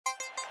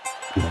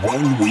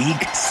1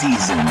 week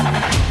season.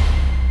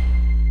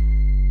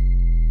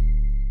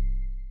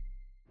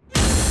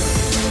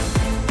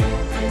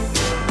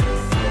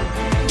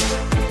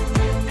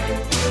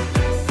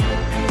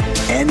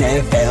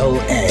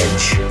 NFL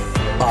Edge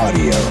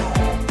Audio.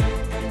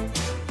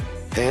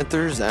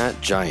 Panthers at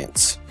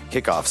Giants.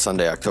 Kickoff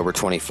Sunday, October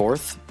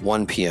 24th,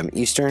 1 p.m.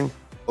 Eastern,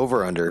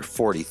 over under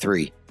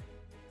 43.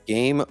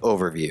 Game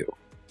overview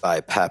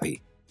by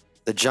Pappy.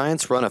 The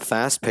Giants run a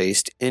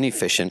fast-paced,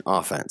 inefficient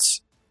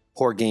offense.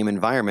 Poor game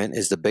environment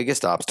is the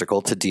biggest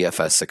obstacle to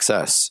DFS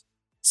success.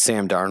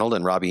 Sam Darnold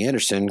and Robbie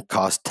Anderson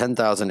cost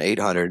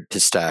 $10,800 to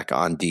stack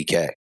on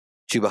DK.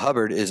 Chuba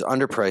Hubbard is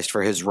underpriced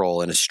for his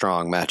role in a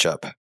strong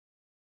matchup.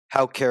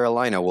 How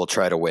Carolina will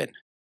try to win.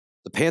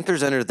 The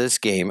Panthers entered this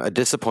game a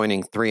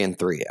disappointing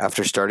 3-3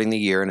 after starting the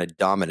year in a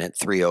dominant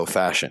 3-0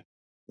 fashion.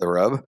 The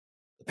rub?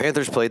 The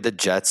Panthers played the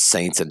Jets,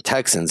 Saints, and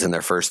Texans in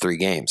their first 3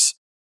 games.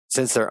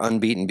 Since their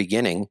unbeaten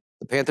beginning,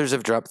 the Panthers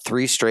have dropped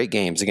 3 straight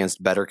games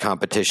against better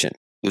competition,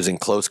 losing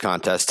close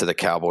contests to the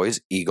Cowboys,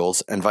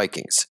 Eagles, and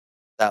Vikings.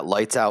 That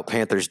lights-out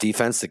Panthers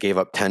defense that gave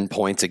up 10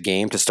 points a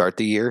game to start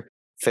the year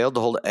failed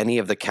to hold any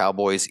of the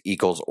Cowboys,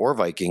 Eagles, or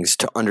Vikings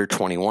to under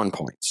 21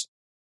 points.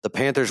 The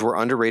Panthers were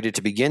underrated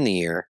to begin the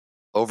year,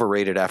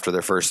 overrated after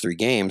their first 3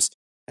 games,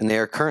 and they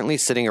are currently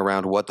sitting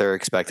around what their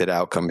expected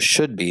outcome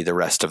should be the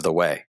rest of the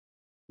way.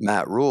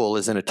 Matt Rule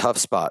is in a tough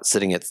spot,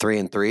 sitting at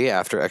 3-3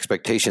 after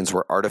expectations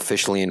were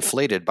artificially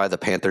inflated by the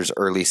Panthers'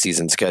 early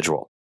season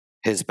schedule.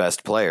 His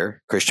best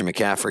player, Christian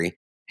McCaffrey,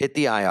 hit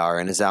the IR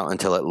and is out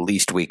until at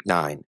least week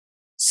 9.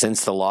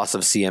 Since the loss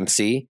of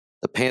CMC,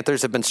 the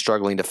Panthers have been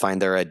struggling to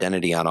find their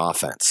identity on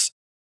offense.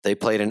 They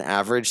played an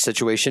average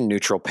situation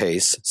neutral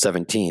pace,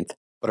 17th,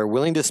 but are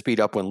willing to speed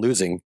up when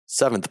losing,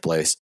 7th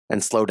place,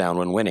 and slow down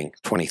when winning,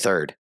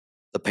 23rd.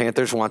 The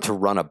Panthers want to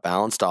run a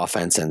balanced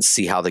offense and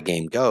see how the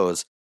game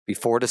goes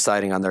before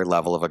deciding on their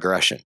level of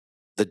aggression.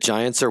 The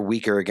Giants are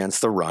weaker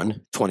against the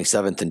run,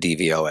 27th in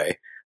DVOA,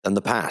 than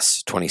the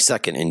pass,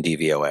 22nd in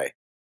DVOA.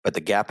 But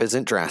the gap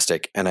isn't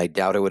drastic, and I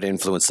doubt it would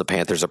influence the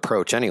Panthers'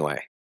 approach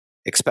anyway.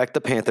 Expect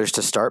the Panthers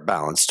to start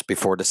balanced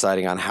before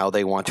deciding on how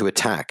they want to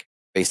attack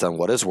based on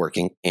what is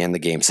working and the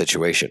game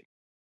situation.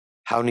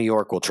 How New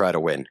York will try to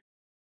win.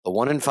 The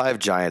 1-5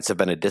 Giants have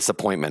been a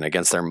disappointment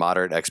against their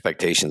moderate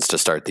expectations to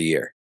start the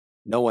year.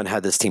 No one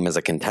had this team as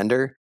a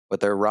contender,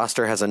 but their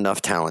roster has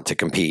enough talent to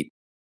compete.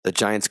 The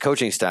Giants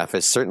coaching staff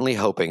is certainly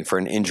hoping for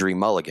an injury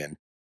mulligan,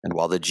 and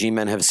while the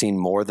G-men have seen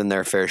more than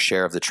their fair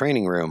share of the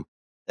training room,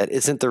 that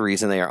isn't the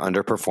reason they are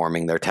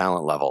underperforming their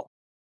talent level.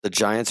 The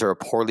Giants are a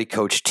poorly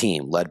coached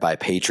team led by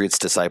Patriots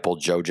disciple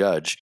Joe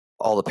Judge.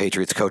 All the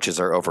Patriots coaches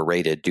are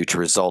overrated due to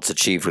results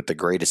achieved with the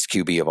greatest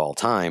QB of all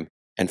time,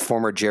 and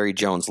former Jerry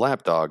Jones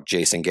lapdog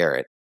Jason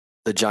Garrett.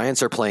 The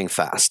Giants are playing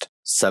fast,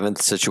 7th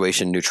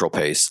situation neutral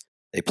pace.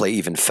 They play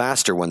even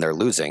faster when they're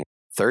losing,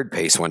 3rd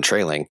pace when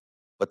trailing,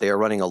 but they are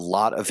running a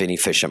lot of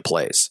inefficient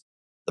plays.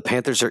 The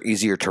Panthers are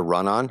easier to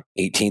run on,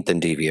 18th in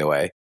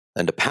DVOA,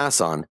 than to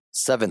pass on,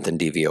 7th in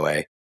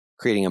DVOA,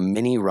 creating a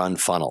mini run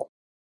funnel.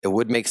 It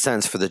would make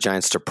sense for the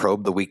Giants to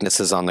probe the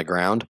weaknesses on the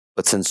ground,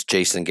 but since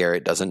Jason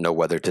Garrett doesn't know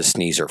whether to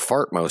sneeze or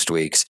fart most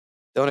weeks,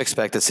 don't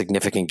expect a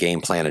significant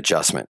game plan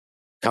adjustment.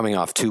 Coming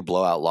off 2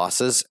 blowout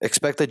losses,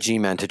 expect the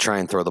G-men to try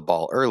and throw the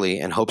ball early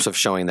in hopes of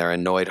showing their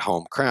annoyed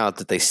home crowd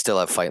that they still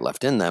have fight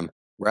left in them,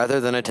 rather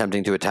than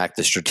attempting to attack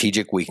the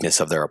strategic weakness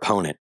of their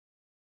opponent.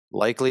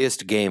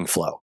 Likeliest game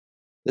flow.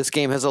 This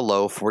game has a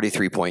low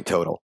 43-point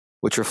total,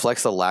 which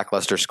reflects the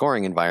lackluster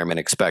scoring environment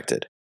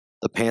expected.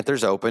 The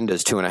Panthers opened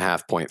as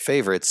 2.5-point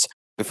favorites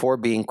before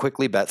being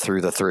quickly bet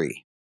through the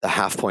 3. The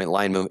half-point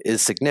line move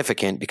is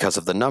significant because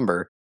of the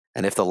number,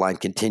 and if the line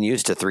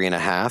continues to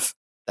 3.5,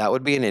 that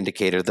would be an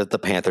indicator that the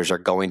Panthers are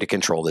going to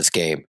control this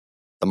game.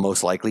 The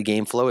most likely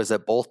game flow is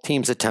that both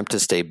teams attempt to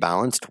stay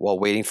balanced while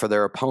waiting for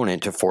their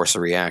opponent to force a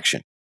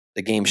reaction.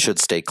 The game should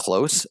stay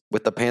close,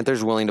 with the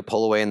Panthers willing to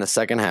pull away in the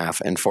second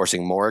half and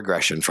forcing more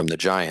aggression from the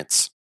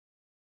Giants.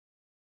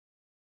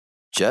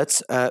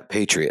 Jets at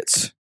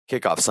Patriots.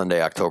 Kickoff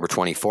Sunday, October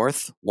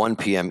 24th, 1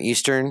 p.m.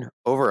 Eastern,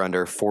 over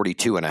under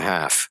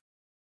 42.5.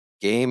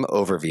 Game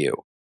overview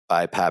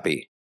by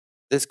Pappy.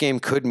 This game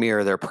could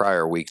mirror their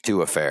prior Week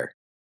 2 affair.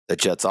 The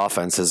Jets'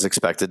 offense is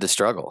expected to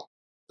struggle.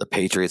 The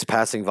Patriots'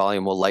 passing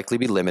volume will likely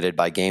be limited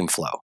by game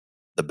flow.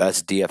 The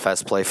best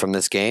DFS play from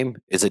this game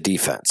is a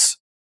defense.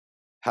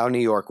 How New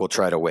York will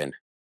try to win.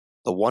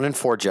 The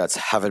 1-4 Jets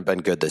haven't been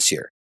good this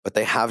year, but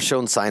they have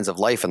shown signs of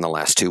life in the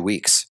last 2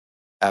 weeks.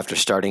 After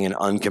starting an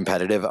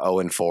uncompetitive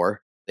 0-4,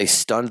 they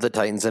stunned the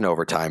Titans in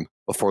overtime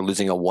before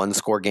losing a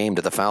 1-score game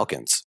to the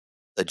Falcons.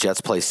 The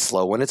Jets play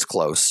slow when it's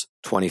close,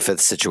 25th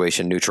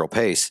situation neutral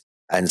pace,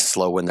 and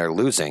slow when they're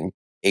losing,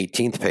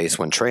 18th pace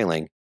when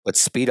trailing, but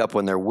speed up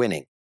when they're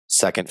winning,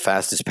 2nd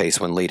fastest pace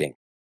when leading.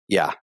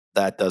 Yeah,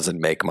 that doesn't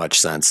make much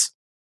sense.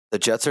 The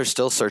Jets are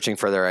still searching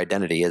for their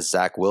identity as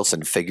Zach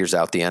Wilson figures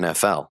out the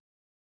NFL.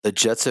 The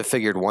Jets have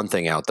figured one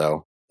thing out,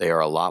 though. They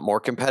are a lot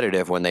more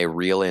competitive when they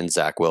reel in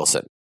Zach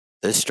Wilson.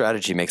 This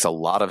strategy makes a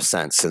lot of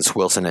sense since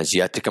Wilson has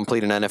yet to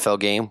complete an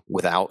NFL game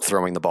without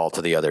throwing the ball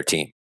to the other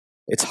team.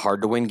 It's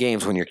hard to win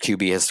games when your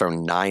QB has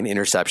thrown 9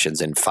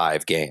 interceptions in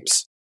 5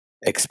 games.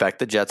 Expect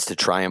the Jets to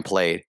try and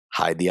play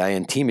hide the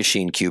INT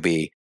machine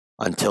QB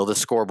until the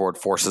scoreboard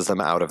forces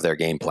them out of their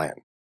game plan.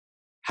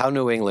 How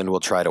New England will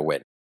try to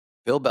win.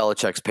 Bill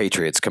Belichick's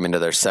Patriots come into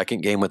their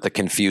second game with the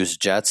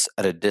confused Jets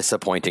at a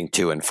disappointing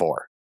 2-4.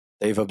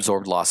 They've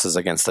absorbed losses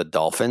against the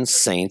Dolphins,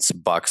 Saints,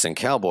 Bucks, and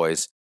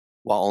Cowboys,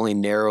 while only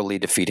narrowly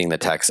defeating the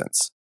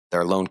Texans.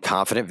 Their lone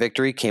confident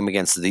victory came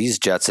against these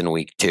Jets in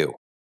Week 2.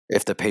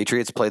 If the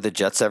Patriots play the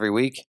Jets every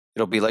week,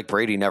 it'll be like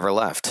Brady never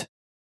left.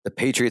 The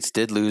Patriots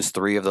did lose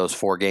 3 of those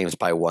 4 games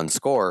by 1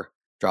 score,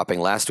 dropping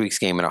last week's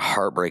game in a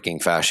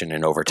heartbreaking fashion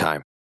in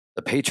overtime.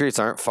 The Patriots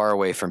aren't far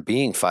away from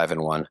being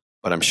 5-1,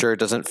 but I'm sure it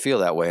doesn't feel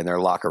that way in their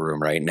locker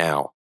room right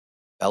now.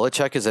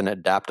 Belichick is an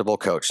adaptable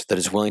coach that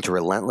is willing to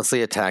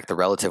relentlessly attack the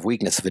relative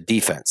weakness of a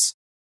defense.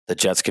 The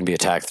Jets can be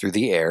attacked through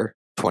the air,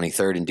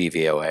 23rd in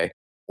DVOA,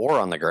 or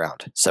on the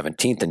ground,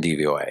 17th in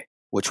DVOA,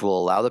 which will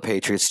allow the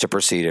Patriots to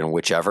proceed in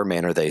whichever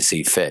manner they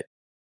see fit.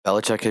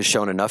 Belichick has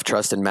shown enough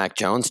trust in Mac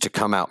Jones to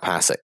come out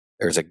passing.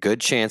 There's a good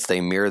chance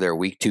they mirror their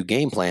Week 2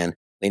 game plan,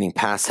 leaning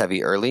pass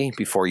heavy early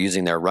before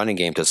using their running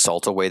game to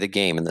salt away the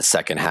game in the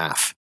second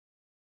half.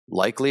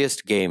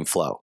 Likeliest game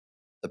flow.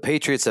 The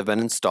Patriots have been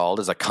installed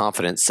as a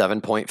confident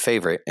 7-point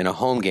favorite in a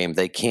home game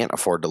they can't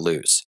afford to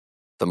lose.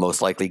 The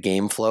most likely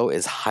game flow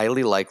is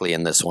highly likely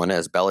in this one,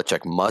 as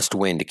Belichick must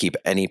win to keep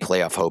any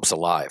playoff hopes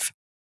alive.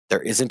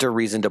 There isn't a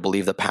reason to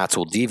believe the Pats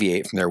will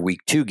deviate from their Week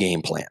 2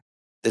 game plan.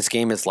 This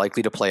game is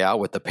likely to play out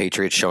with the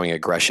Patriots showing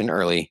aggression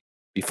early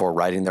before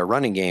riding their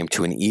running game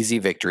to an easy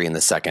victory in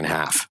the second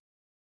half.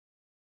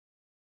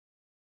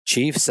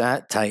 Chiefs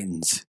at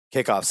Titans.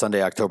 Kickoff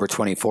Sunday, October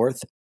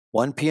 24th,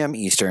 1 p.m.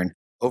 Eastern,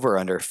 over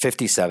under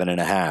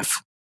 57.5.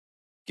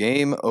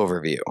 Game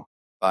overview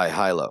by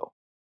Hilo.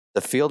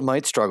 The field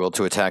might struggle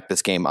to attack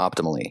this game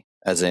optimally,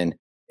 as in,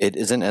 it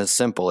isn't as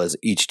simple as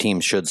each team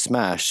should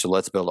smash, so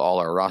let's build all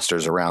our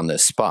rosters around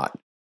this spot.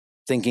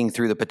 Thinking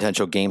through the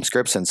potential game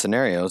scripts and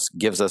scenarios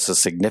gives us a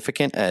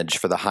significant edge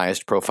for the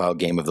highest profile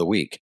game of the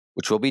week,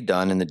 which will be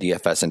done in the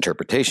DFS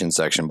interpretation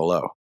section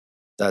below.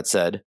 That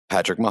said,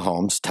 Patrick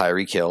Mahomes,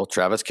 Tyreek Hill,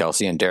 Travis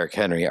Kelce, and Derrick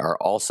Henry are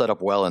all set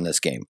up well in this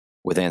game,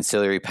 with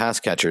ancillary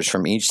pass catchers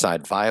from each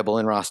side viable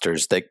in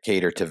rosters that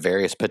cater to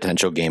various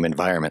potential game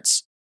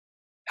environments.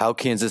 How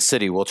Kansas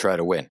City will try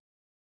to win.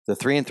 The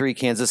 3-3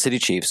 Kansas City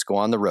Chiefs go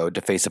on the road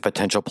to face a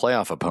potential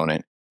playoff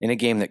opponent in a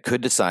game that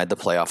could decide the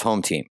playoff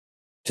home team.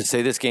 To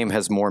say this game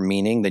has more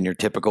meaning than your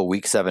typical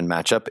Week 7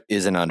 matchup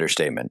is an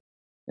understatement.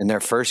 In their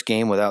first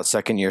game without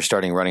second-year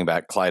starting running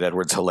back Clyde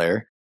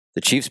Edwards-Helaire,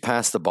 the Chiefs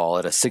passed the ball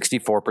at a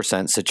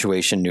 64%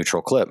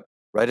 situation-neutral clip,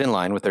 right in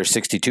line with their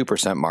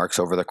 62% marks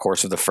over the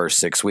course of the first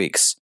 6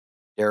 weeks.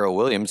 Darrell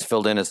Williams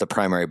filled in as the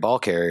primary ball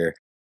carrier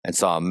and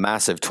saw a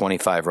massive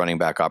 25 running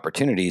back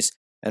opportunities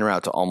and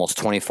route to almost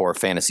 24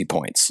 fantasy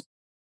points.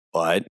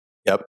 But,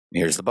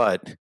 here's the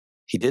but,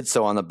 he did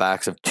so on the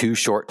backs of 2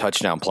 short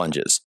touchdown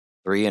plunges,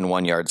 3 and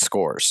 1 yard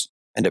scores,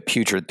 and a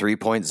putrid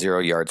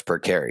 3.0 yards per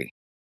carry.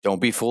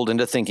 Don't be fooled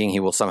into thinking he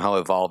will somehow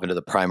evolve into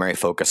the primary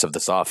focus of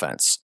this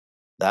offense.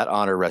 That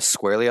honor rests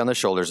squarely on the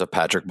shoulders of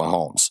Patrick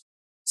Mahomes.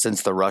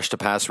 Since the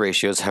rush-to-pass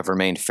ratios have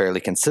remained fairly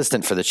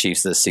consistent for the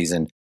Chiefs this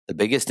season, the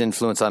biggest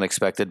influence on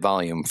expected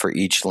volume for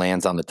each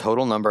lands on the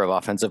total number of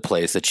offensive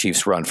plays the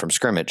Chiefs run from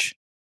scrimmage.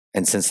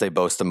 And since they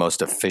boast the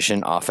most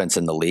efficient offense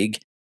in the league,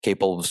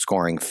 capable of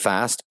scoring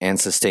fast and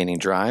sustaining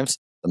drives,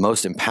 the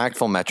most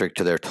impactful metric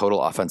to their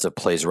total offensive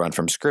plays run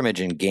from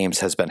scrimmage in games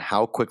has been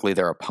how quickly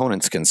their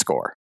opponents can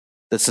score.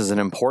 This is an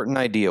important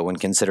idea when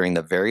considering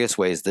the various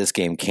ways this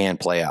game can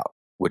play out,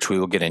 which we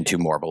will get into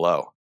more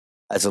below.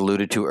 As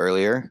alluded to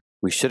earlier,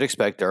 we should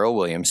expect Darrell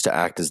Williams to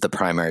act as the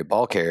primary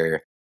ball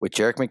carrier, with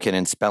Jerick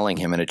McKinnon spelling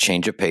him in a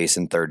change of pace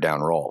and third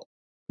down role.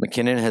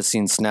 McKinnon has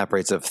seen snap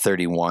rates of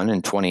 31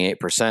 and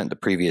 28% the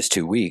previous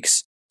 2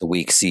 weeks, the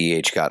week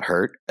CEH got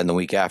hurt and the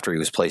week after he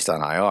was placed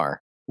on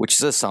IR, which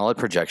is a solid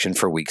projection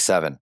for Week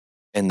 7.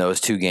 In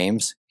those 2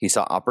 games, he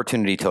saw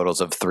opportunity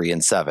totals of 3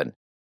 and 7.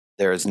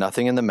 There is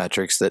nothing in the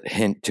metrics that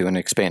hint to an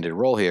expanded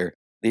role here,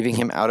 leaving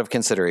him out of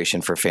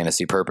consideration for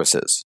fantasy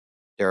purposes.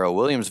 Darrell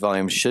Williams'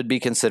 volume should be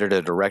considered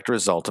a direct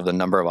result of the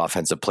number of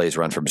offensive plays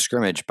run from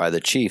scrimmage by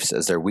the Chiefs,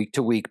 as their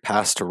week-to-week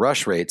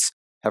pass-to-rush rates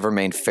have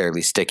remained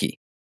fairly sticky.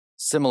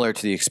 Similar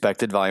to the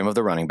expected volume of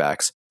the running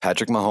backs,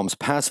 Patrick Mahomes'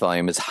 pass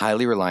volume is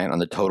highly reliant on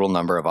the total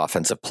number of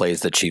offensive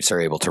plays the Chiefs are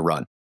able to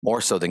run,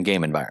 more so than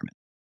game environment.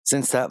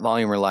 Since that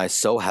volume relies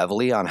so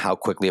heavily on how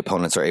quickly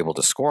opponents are able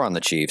to score on the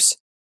Chiefs,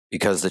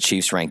 because the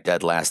Chiefs rank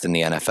dead last in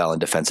the NFL in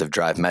defensive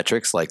drive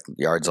metrics like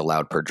yards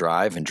allowed per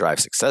drive and drive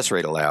success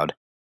rate allowed,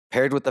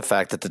 paired with the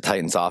fact that the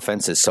Titans'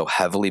 offense is so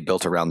heavily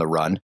built around the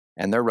run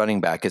and their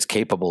running back is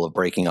capable of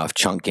breaking off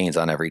chunk gains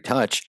on every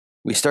touch,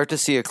 we start to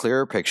see a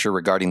clearer picture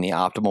regarding the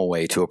optimal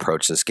way to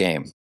approach this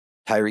game.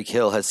 Tyreek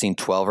Hill has seen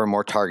 12 or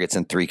more targets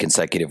in 3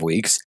 consecutive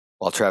weeks,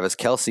 while Travis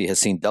Kelce has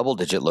seen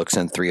double-digit looks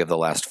in 3 of the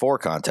last 4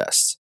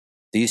 contests.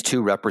 These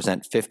two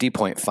represent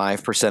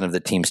 50.5% of the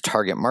team's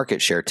target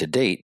market share to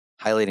date,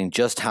 highlighting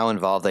just how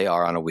involved they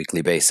are on a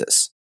weekly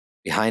basis.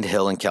 Behind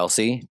Hill and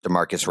Kelsey,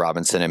 Demarcus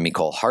Robinson and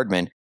Mecole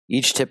Hardman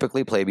each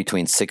typically play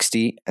between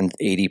 60 and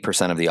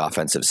 80% of the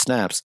offensive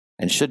snaps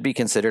and should be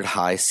considered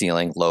high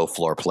ceiling, low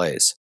floor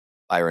plays.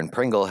 Byron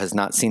Pringle has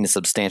not seen a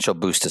substantial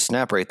boost to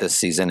snap rate this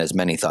season as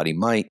many thought he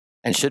might,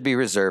 and should be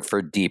reserved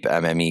for deep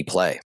MME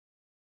play.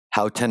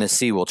 How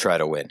Tennessee will try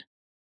to win.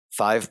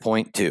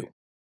 5.2.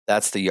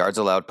 That's the yards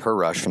allowed per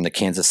rush from the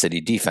Kansas City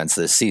defense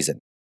this season.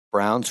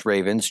 Browns,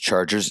 Ravens,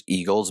 Chargers,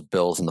 Eagles,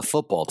 Bills, and the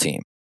football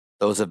team.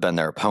 Those have been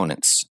their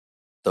opponents.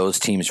 Those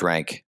teams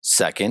rank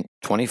 2nd,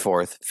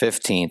 24th,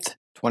 15th,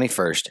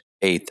 21st,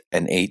 8th,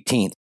 and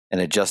 18th in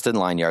adjusted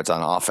line yards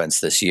on offense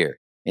this year,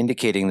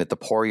 indicating that the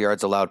poor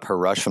yards allowed per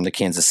rush from the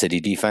Kansas City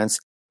defense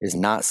is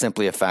not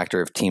simply a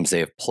factor of teams they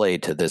have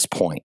played to this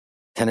point.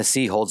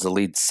 Tennessee holds the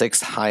league's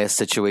 6th highest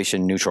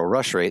situation neutral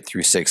rush rate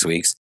through 6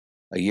 weeks,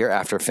 a year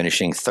after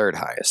finishing 3rd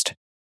highest.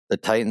 The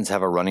Titans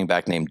have a running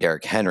back named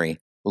Derrick Henry,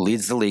 who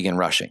leads the league in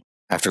rushing,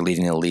 after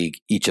leading the league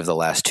each of the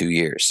last 2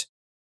 years.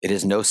 It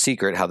is no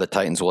secret how the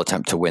Titans will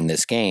attempt to win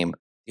this game.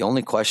 The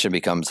only question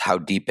becomes how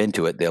deep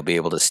into it they'll be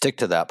able to stick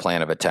to that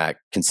plan of attack,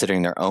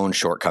 considering their own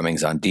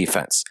shortcomings on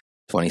defense.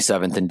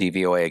 27th in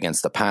DVOA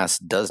against the pass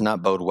does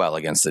not bode well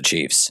against the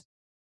Chiefs.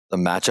 The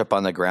matchup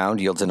on the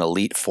ground yields an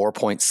elite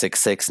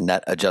 4.66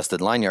 net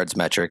adjusted line yards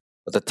metric,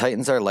 but the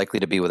Titans are likely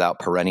to be without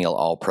perennial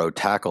all-pro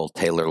tackle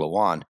Taylor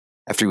Lewan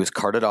after he was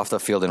carted off the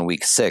field in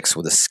Week 6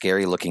 with a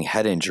scary-looking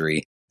head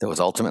injury that was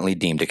ultimately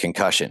deemed a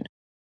concussion.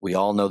 We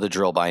all know the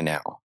drill by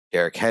now.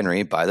 Derrick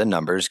Henry, by the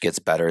numbers, gets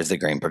better as the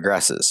game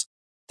progresses.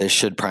 This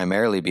should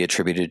primarily be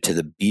attributed to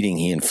the beating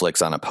he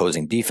inflicts on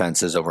opposing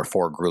defenses over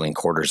 4 grueling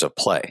quarters of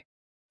play.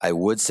 I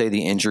would say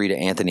the injury to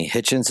Anthony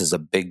Hitchens is a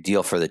big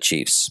deal for the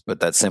Chiefs,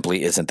 but that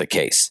simply isn't the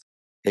case.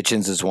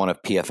 Hitchens is one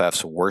of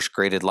PFF's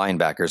worst-graded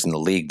linebackers in the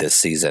league this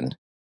season.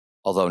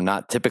 Although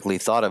not typically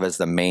thought of as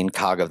the main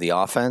cog of the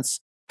offense,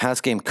 pass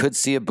game could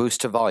see a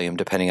boost to volume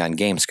depending on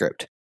game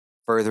script.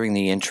 Furthering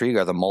the intrigue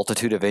are the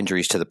multitude of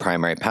injuries to the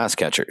primary pass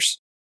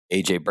catchers.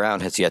 A.J.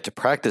 Brown has yet to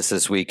practice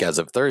this week as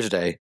of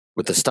Thursday,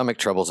 with the stomach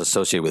troubles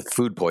associated with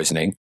food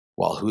poisoning,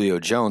 while Julio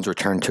Jones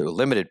returned to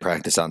limited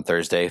practice on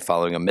Thursday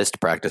following a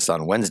missed practice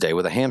on Wednesday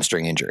with a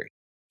hamstring injury.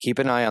 Keep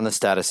an eye on the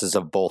statuses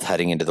of both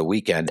heading into the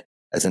weekend,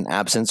 as an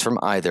absence from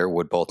either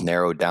would both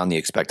narrow down the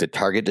expected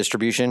target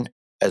distribution,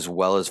 as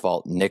well as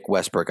vault Nick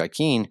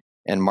Westbrook-Ikhine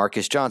and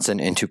Marcus Johnson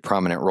into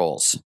prominent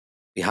roles.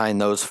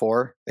 Behind those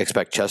 4,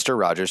 expect Chester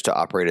Rogers to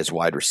operate as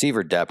wide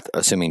receiver depth,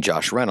 assuming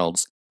Josh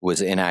Reynolds, who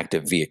was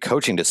inactive via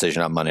coaching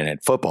decision on Monday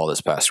Night Football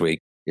this past week,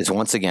 is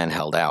once again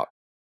held out.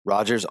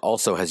 Rogers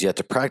also has yet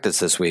to practice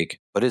this week,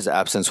 but his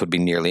absence would be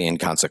nearly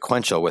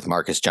inconsequential with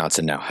Marcus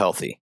Johnson now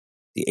healthy.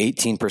 The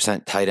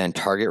 18% tight end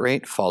target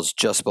rate falls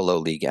just below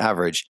league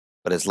average,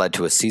 but has led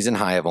to a season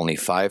high of only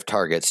 5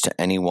 targets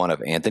to any one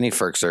of Anthony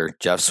Firkser,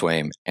 Jeff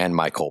Swaim, and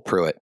Michael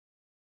Pruitt.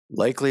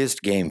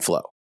 Likeliest game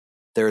flow.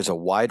 There is a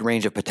wide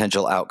range of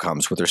potential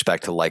outcomes with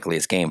respect to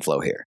likeliest game flow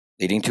here,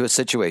 leading to a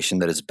situation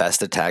that is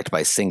best attacked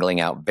by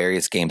singling out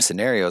various game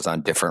scenarios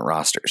on different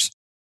rosters.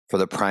 For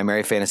the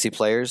primary fantasy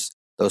players,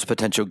 those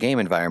potential game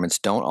environments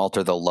don't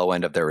alter the low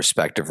end of their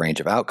respective range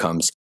of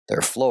outcomes,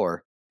 their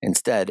floor,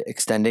 instead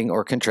extending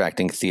or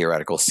contracting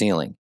theoretical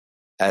ceiling.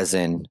 As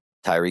in,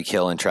 Tyreek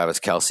Hill and Travis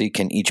Kelce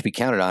can each be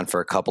counted on for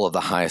a couple of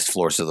the highest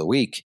floors of the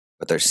week,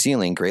 but their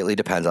ceiling greatly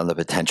depends on the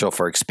potential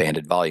for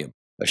expanded volume,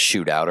 a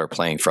shootout, or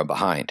playing from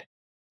behind.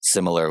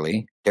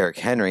 Similarly, Derrick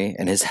Henry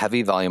and his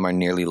heavy volume are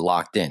nearly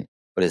locked in,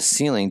 but his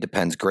ceiling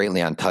depends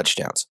greatly on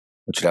touchdowns,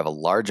 which would have a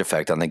large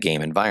effect on the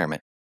game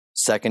environment.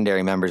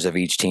 Secondary members of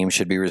each team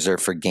should be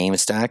reserved for game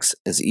stacks,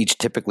 as each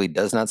typically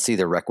does not see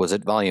the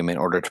requisite volume in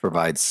order to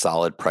provide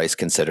solid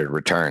price-considered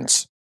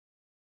returns.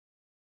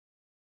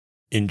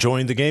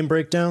 Enjoying the game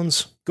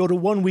breakdowns? Go to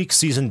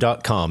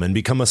oneweekseason.com and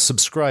become a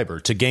subscriber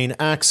to gain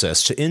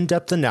access to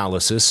in-depth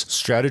analysis,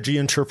 strategy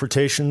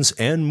interpretations,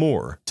 and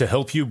more to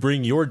help you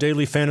bring your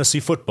daily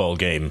fantasy football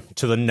game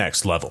to the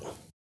next level.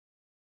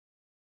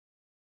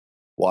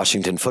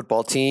 Washington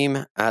football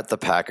team at the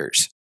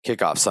Packers.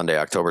 Kickoff Sunday,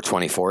 October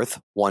 24th,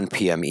 1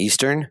 p.m.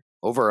 Eastern,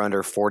 over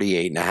under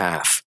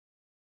 48.5.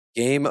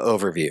 Game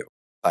overview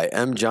by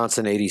M.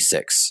 Johnson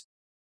 86.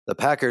 The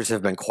Packers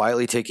have been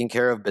quietly taking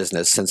care of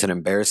business since an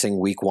embarrassing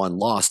Week 1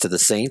 loss to the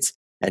Saints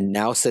and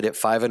now sit at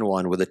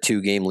 5-1 with a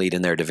 2-game lead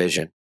in their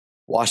division.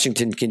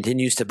 Washington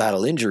continues to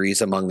battle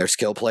injuries among their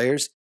skill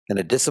players and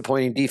a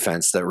disappointing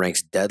defense that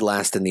ranks dead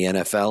last in the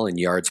NFL in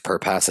yards per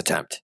pass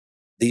attempt.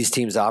 These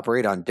teams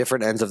operate on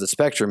different ends of the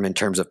spectrum in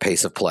terms of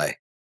pace of play.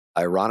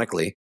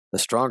 Ironically, the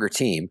stronger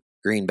team,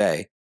 Green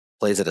Bay,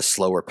 plays at a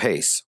slower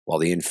pace, while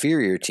the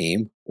inferior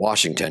team,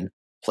 Washington,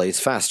 plays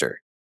faster.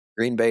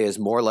 Green Bay is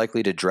more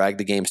likely to drag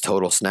the game's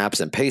total snaps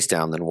and pace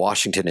down than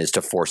Washington is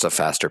to force a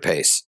faster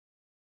pace.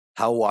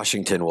 How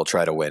Washington will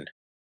try to win.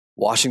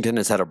 Washington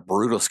has had a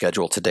brutal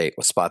schedule to date,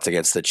 with spots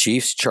against the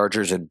Chiefs,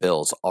 Chargers, and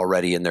Bills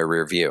already in their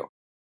rear view.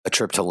 A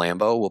trip to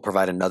Lambeau will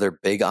provide another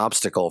big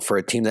obstacle for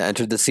a team that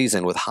entered the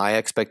season with high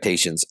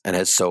expectations and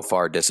has so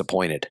far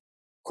disappointed.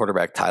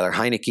 Quarterback Tyler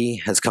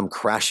Heineke has come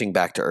crashing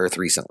back to earth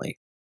recently.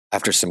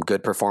 After some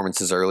good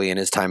performances early in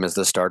his time as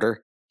the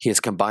starter, he has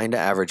combined to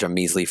average a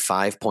measly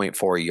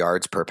 5.4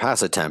 yards per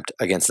pass attempt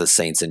against the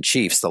Saints and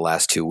Chiefs the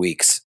last 2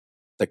 weeks.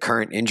 The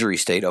current injury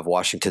state of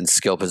Washington's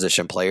skill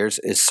position players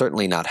is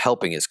certainly not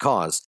helping his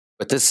cause,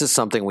 but this is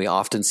something we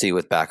often see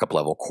with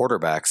backup-level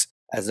quarterbacks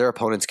as their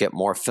opponents get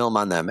more film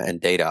on them and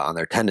data on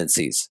their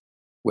tendencies.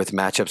 With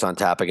matchups on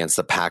tap against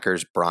the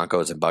Packers,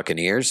 Broncos, and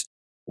Buccaneers,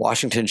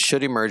 Washington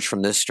should emerge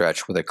from this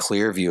stretch with a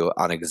clear view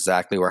on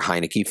exactly where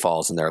Heinicke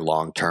falls in their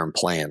long-term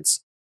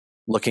plans.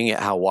 Looking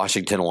at how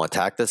Washington will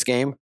attack this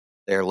game,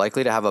 they are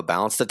likely to have a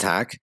balanced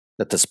attack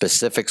that the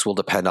specifics will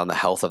depend on the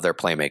health of their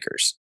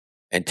playmakers.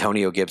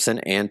 Antonio Gibson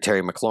and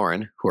Terry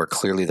McLaurin, who are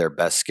clearly their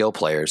best skill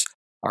players,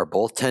 are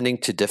both tending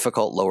to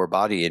difficult lower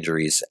body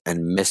injuries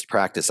and missed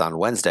practice on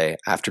Wednesday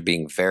after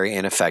being very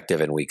ineffective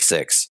in Week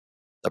 6.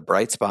 The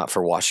bright spot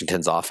for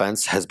Washington's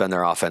offense has been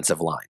their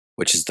offensive line,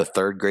 which is the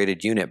third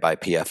graded unit by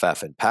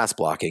PFF in pass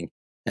blocking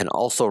and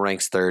also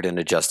ranks third in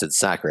adjusted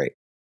sack rate.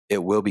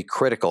 It will be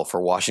critical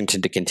for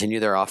Washington to continue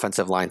their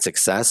offensive line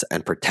success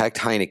and protect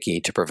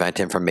Heinicke to prevent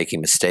him from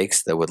making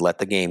mistakes that would let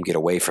the game get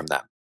away from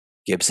them.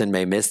 Gibson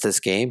may miss this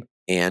game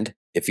and,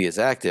 if he is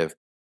active,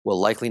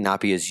 will likely not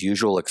be his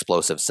usual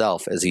explosive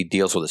self as he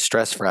deals with a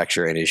stress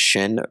fracture in his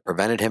shin that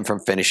prevented him from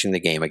finishing the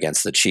game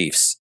against the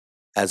Chiefs.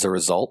 As a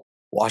result,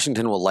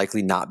 Washington will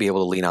likely not be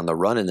able to lean on the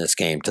run in this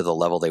game to the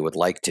level they would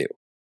like to.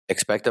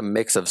 Expect a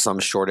mix of some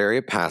short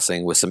area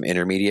passing with some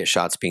intermediate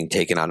shots being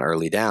taken on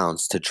early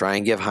downs to try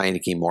and give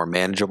Heinicke more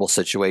manageable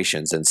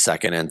situations in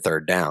second and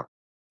third down.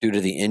 Due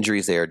to the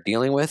injuries they are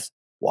dealing with,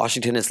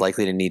 Washington is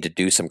likely to need to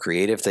do some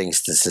creative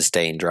things to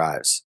sustain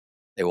drives.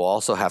 They will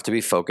also have to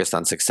be focused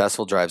on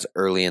successful drives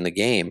early in the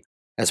game,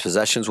 as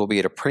possessions will be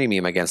at a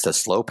premium against a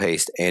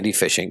slow-paced and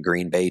efficient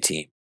Green Bay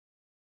team.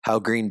 How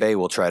Green Bay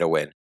will try to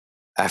win.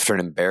 After an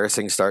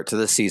embarrassing start to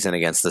the season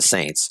against the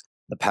Saints,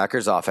 the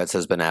Packers' offense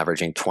has been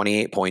averaging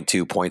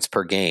 28.2 points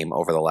per game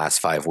over the last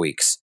 5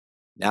 weeks.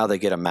 Now they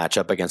get a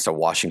matchup against a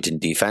Washington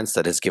defense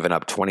that has given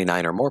up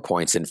 29 or more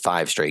points in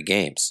 5 straight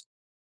games.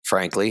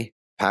 Frankly,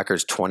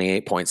 Packers'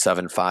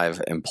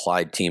 28.75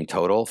 implied team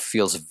total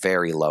feels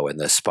very low in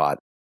this spot.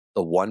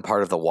 The one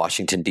part of the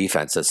Washington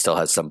defense that still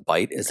has some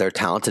bite is their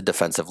talented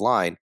defensive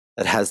line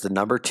that has the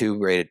number 2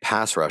 rated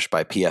pass rush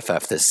by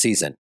PFF this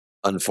season.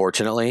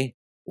 Unfortunately,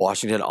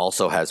 Washington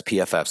also has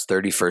PFF's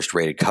 31st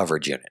rated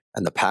coverage unit,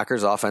 and the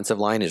Packers' offensive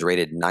line is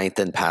rated 9th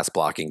in pass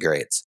blocking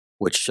grades,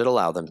 which should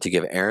allow them to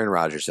give Aaron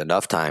Rodgers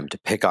enough time to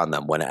pick on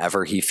them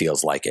whenever he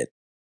feels like it.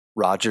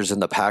 Rodgers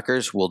and the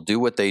Packers will do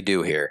what they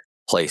do here,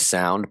 play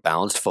sound,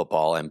 balanced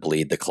football and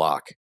bleed the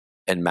clock.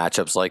 In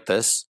matchups like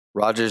this,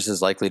 Rodgers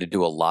is likely to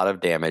do a lot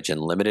of damage in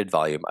limited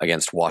volume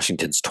against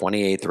Washington's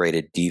 28th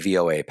rated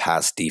DVOA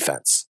pass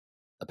defense.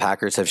 The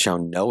Packers have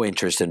shown no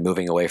interest in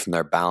moving away from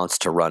their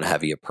balanced to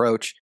run-heavy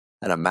approach,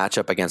 and a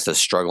matchup against a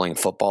struggling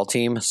football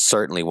team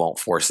certainly won't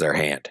force their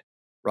hand.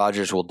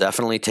 Rodgers will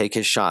definitely take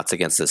his shots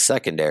against the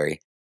secondary,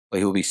 but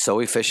he will be so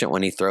efficient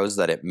when he throws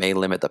that it may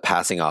limit the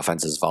passing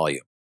offense's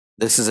volume.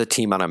 This is a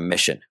team on a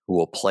mission who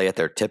will play at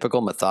their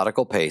typical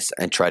methodical pace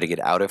and try to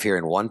get out of here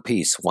in one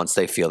piece once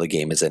they feel the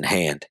game is in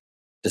hand.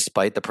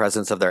 Despite the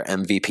presence of their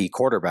MVP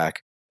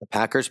quarterback, the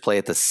Packers play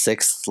at the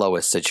 6th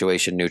slowest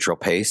situation-neutral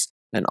pace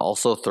and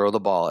also throw the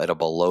ball at a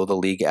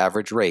below-the-league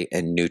average rate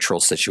in neutral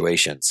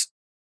situations.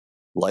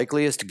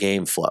 Likeliest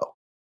game flow.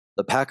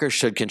 The Packers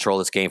should control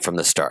this game from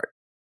the start.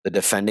 The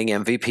defending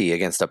MVP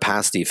against a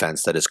pass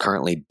defense that is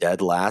currently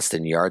dead last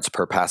in yards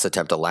per pass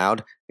attempt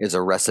allowed is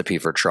a recipe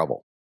for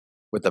trouble.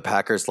 With the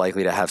Packers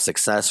likely to have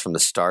success from the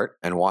start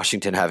and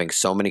Washington having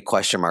so many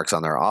question marks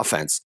on their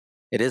offense,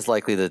 it is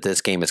likely that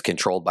this game is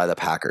controlled by the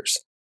Packers,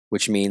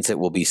 which means it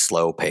will be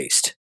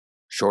slow-paced.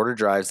 Shorter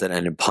drives that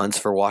end in punts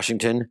for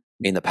Washington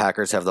mean the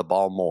Packers have the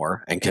ball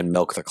more and can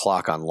milk the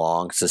clock on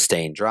long,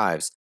 sustained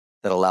drives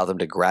that allow them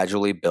to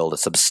gradually build a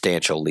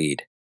substantial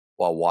lead.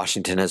 While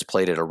Washington has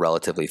played at a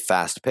relatively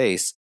fast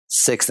pace,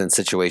 6th in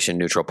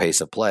situation-neutral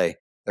pace of play,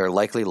 their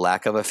likely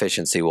lack of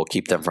efficiency will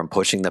keep them from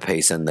pushing the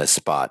pace in this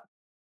spot.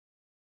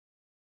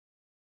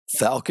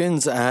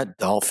 Falcons at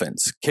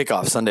Dolphins.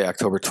 Kickoff Sunday,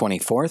 October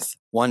 24th,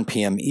 1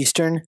 p.m.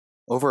 Eastern,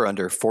 over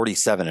under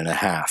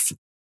 47.5.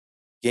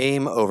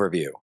 Game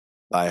overview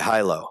by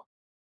Hilo.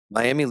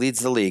 Miami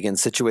leads the league in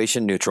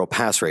situation-neutral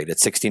pass rate at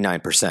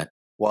 69%,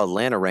 while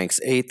Atlanta ranks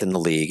 8th in the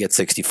league at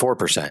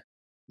 64%.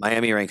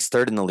 Miami ranks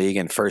 3rd in the league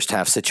in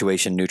first-half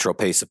situation-neutral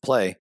pace of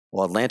play,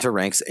 while Atlanta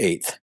ranks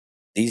 8th.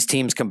 These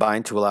teams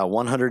combine to allow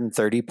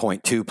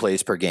 130.2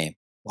 plays per game,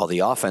 while the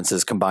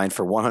offenses combine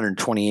for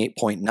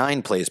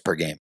 128.9 plays per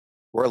game.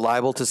 We're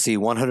liable to see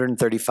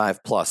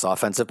 135-plus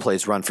offensive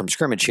plays run from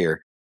scrimmage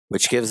here,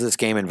 which gives this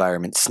game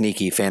environment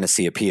sneaky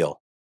fantasy appeal.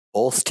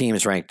 Both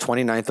teams rank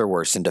 29th or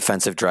worse in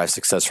defensive drive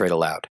success rate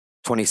allowed,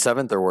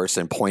 27th or worse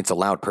in points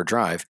allowed per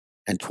drive,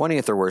 and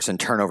 20th or worse in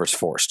turnovers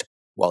forced,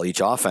 while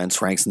each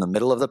offense ranks in the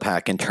middle of the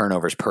pack in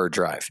turnovers per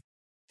drive.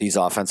 These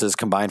offenses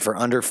combine for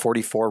under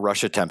 44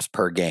 rush attempts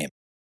per game.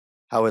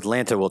 How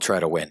Atlanta will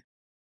try to win.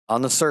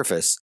 On the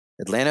surface,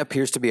 Atlanta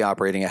appears to be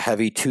operating a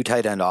heavy 2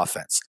 tight end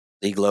offense,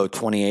 League low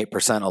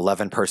 28%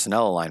 11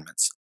 personnel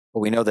alignments. But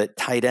we know that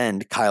tight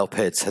end Kyle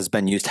Pitts has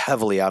been used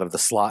heavily out of the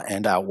slot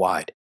and out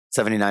wide.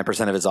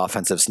 79% of his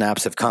offensive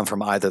snaps have come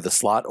from either the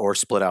slot or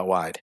split out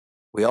wide.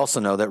 We also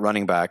know that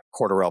running back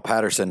Cordarrelle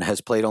Patterson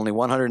has played only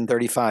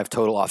 135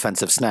 total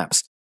offensive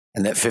snaps,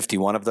 and that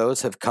 51 of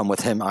those have come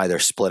with him either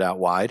split out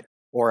wide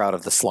or out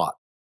of the slot.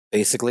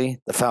 Basically,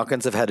 the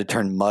Falcons have had to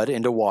turn mud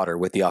into water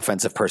with the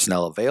offensive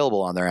personnel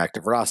available on their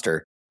active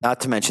roster, not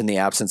to mention the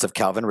absence of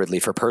Calvin Ridley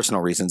for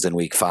personal reasons in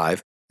Week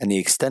 5 and the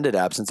extended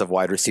absence of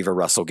wide receiver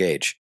Russell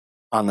Gage.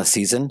 On the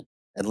season,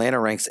 Atlanta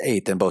ranks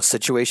 8th in both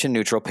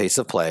situation-neutral pace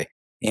of play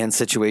and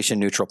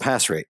situation-neutral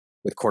pass rate,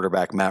 with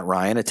quarterback Matt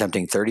Ryan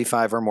attempting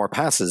 35 or more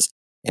passes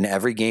in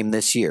every game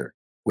this year,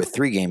 with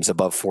 3 games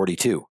above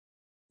 42.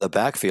 The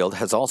backfield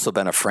has also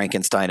been a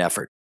Frankenstein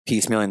effort,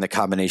 piecemealing the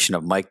combination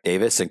of Mike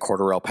Davis and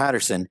Cordarrelle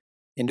Patterson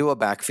into a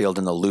backfield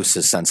in the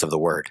loosest sense of the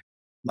word.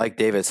 Mike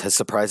Davis has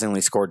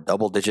surprisingly scored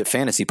double-digit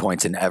fantasy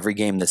points in every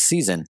game this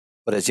season,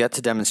 but has yet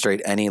to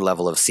demonstrate any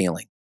level of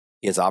ceiling.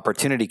 He has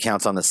opportunity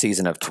counts on the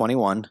season of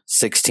 21,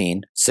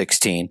 16,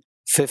 16,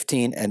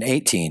 15, and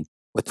 18,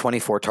 with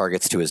 24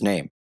 targets to his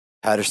name.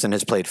 Patterson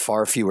has played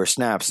far fewer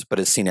snaps, but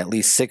has seen at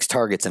least 6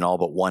 targets in all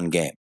but 1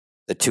 game.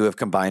 The two have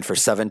combined for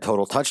 7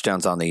 total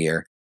touchdowns on the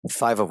year,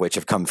 5 of which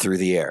have come through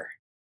the air.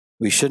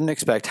 We shouldn't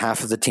expect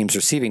half of the team's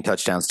receiving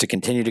touchdowns to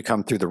continue to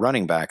come through the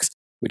running backs,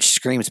 which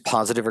screams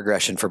positive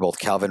regression for both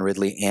Calvin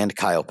Ridley and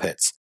Kyle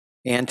Pitts,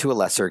 and to a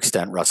lesser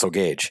extent Russell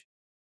Gage.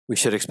 We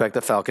should expect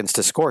the Falcons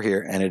to score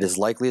here, and it is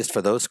likeliest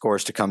for those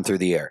scores to come through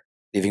the air,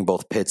 leaving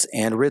both Pitts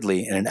and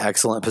Ridley in an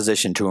excellent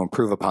position to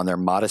improve upon their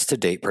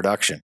modest-to-date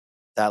production.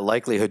 That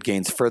likelihood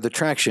gains further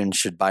traction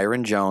should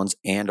Byron Jones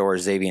and or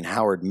Xavier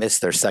Howard miss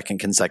their second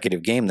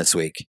consecutive game this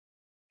week.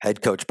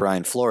 Head coach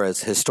Brian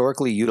Flores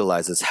historically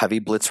utilizes heavy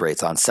blitz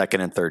rates on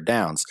second and third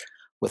downs,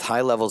 with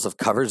high levels of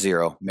cover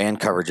zero man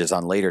coverages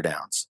on later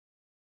downs.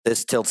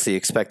 This tilts the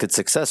expected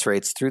success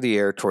rates through the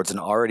air towards an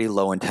already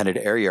low intended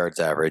air yards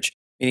average,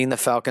 meaning the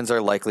Falcons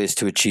are likeliest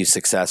to achieve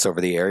success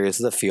over the areas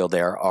of the field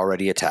they are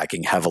already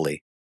attacking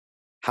heavily.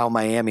 How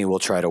Miami will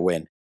try to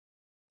win.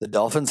 The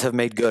Dolphins have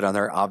made good on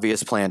their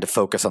obvious plan to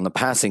focus on the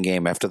passing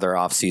game after their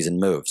offseason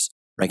moves,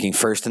 ranking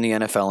first in the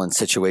NFL in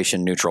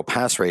situation-neutral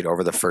pass rate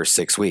over the first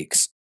 6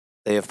 weeks.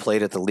 They have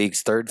played at the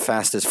league's 3rd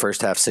fastest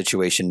first-half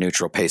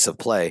situation-neutral pace of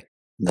play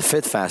and the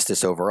 5th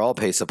fastest overall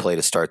pace of play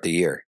to start the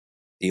year.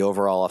 The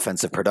overall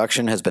offensive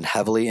production has been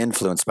heavily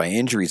influenced by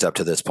injuries up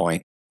to this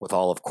point, with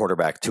all of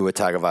quarterback Tua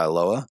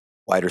Tagovailoa,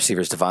 wide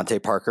receivers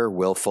Devontae Parker,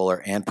 Will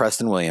Fuller, and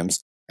Preston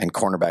Williams, and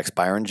cornerbacks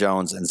Byron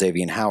Jones and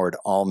Xavier Howard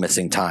all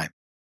missing time.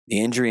 The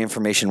injury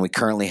information we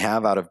currently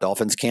have out of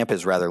Dolphins camp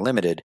is rather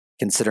limited,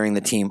 considering the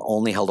team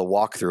only held a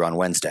walkthrough on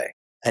Wednesday.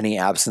 Any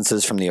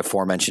absences from the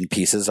aforementioned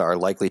pieces are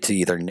likely to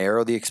either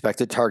narrow the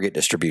expected target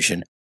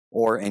distribution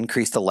or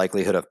increase the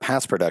likelihood of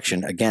pass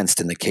production against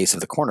in the case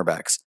of the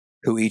cornerbacks,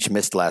 who each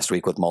missed last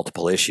week with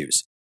multiple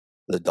issues.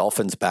 The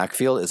Dolphins'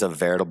 backfield is a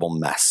veritable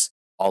mess.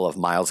 All of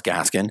Myles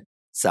Gaskin,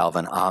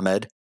 Salvon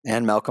Ahmed,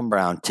 and Malcolm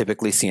Brown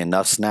typically see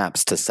enough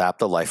snaps to sap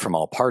the life from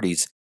all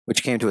parties,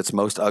 which came to its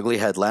most ugly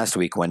head last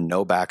week when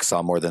no back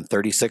saw more than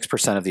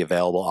 36% of the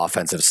available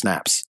offensive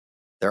snaps.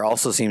 There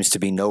also seems to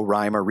be no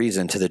rhyme or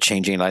reason to the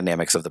changing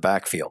dynamics of the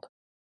backfield.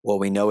 What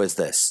we know is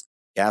this: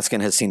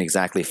 Gaskin has seen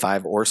exactly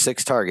 5 or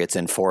 6 targets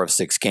in 4 of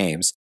 6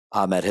 games,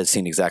 Ahmed has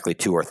seen exactly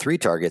 2 or 3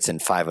 targets in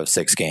 5 of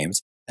 6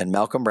 games, and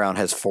Malcolm Brown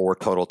has 4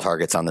 total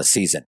targets on the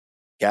season.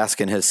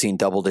 Gaskin has seen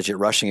double-digit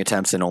rushing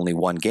attempts in only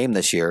 1 game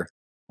this year,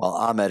 while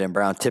Ahmed and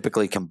Brown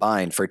typically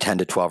combine for 10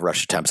 to 12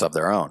 rush attempts of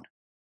their own.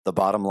 The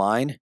bottom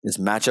line is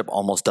matchup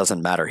almost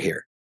doesn't matter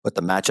here, but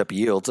the matchup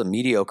yields a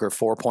mediocre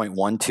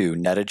 4.12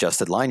 net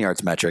adjusted line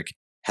yards metric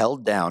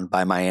held down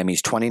by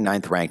Miami's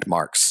 29th ranked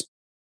marks.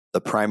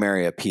 The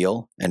primary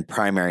appeal and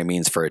primary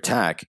means for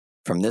attack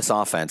from this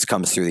offense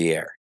comes through the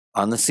air.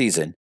 On the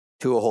season,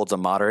 Tua holds a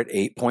moderate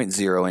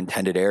 8.0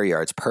 intended air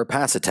yards per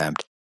pass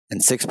attempt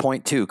and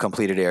 6.2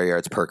 completed air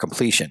yards per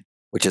completion,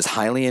 which is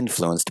highly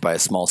influenced by a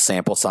small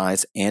sample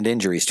size and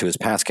injuries to his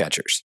pass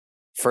catchers.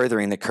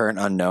 Furthering the current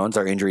unknowns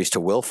are injuries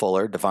to Will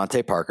Fuller,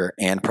 Devontae Parker,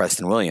 and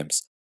Preston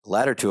Williams, the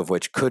latter 2 of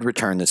which could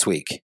return this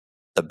week.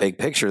 The big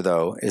picture,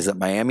 though, is that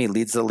Miami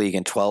leads the league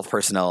in 12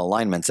 personnel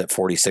alignments at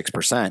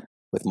 46%,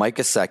 with Mike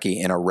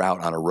Gesicki in a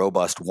rout on a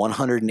robust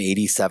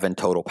 187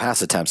 total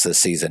pass attempts this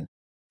season.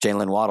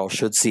 Jalen Waddle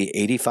should see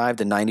 85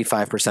 to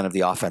 95% of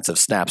the offensive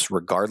snaps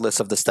regardless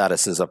of the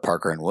statuses of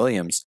Parker and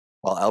Williams,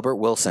 while Albert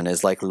Wilson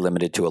is likely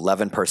limited to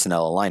 11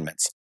 personnel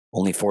alignments,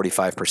 only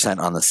 45%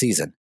 on the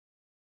season.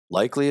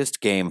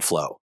 Likeliest game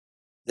flow.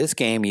 This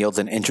game yields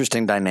an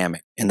interesting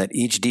dynamic in that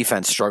each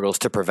defense struggles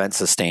to prevent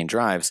sustained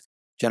drives,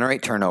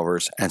 generate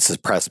turnovers, and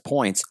suppress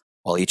points,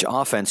 while each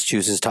offense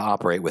chooses to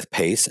operate with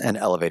pace and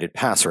elevated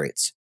pass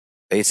rates.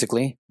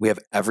 Basically, we have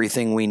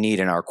everything we need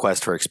in our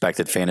quest for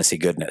expected fantasy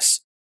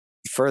goodness.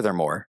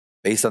 Furthermore,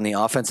 based on the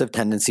offensive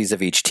tendencies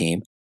of each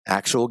team,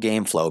 actual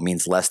game flow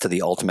means less to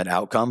the ultimate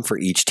outcome for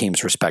each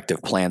team's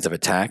respective plans of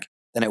attack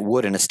than it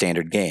would in a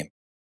standard game.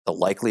 The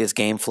likeliest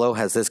game flow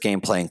has this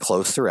game playing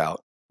close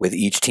throughout, with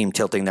each team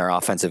tilting their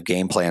offensive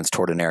game plans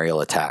toward an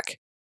aerial attack.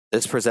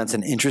 This presents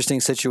an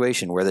interesting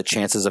situation where the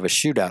chances of a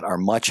shootout are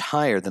much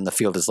higher than the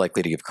field is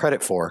likely to give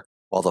credit for,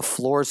 while the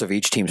floors of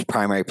each team's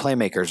primary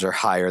playmakers are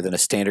higher than a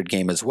standard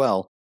game as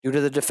well due to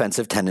the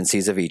defensive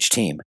tendencies of each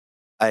team.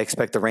 I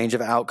expect the range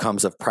of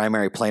outcomes of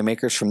primary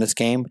playmakers from this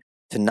game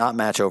to not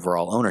match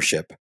overall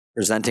ownership,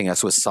 presenting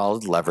us with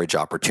solid leverage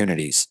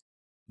opportunities.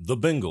 The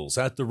Bengals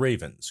at the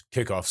Ravens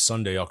kick off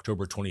Sunday,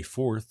 October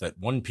 24th at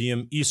 1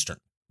 p.m. Eastern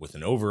with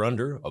an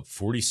over-under of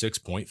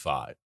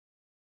 46.5.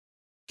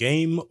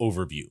 Game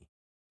Overview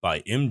by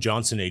M.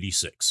 Johnson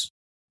 86.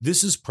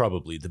 This is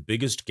probably the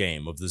biggest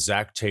game of the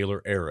Zach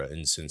Taylor era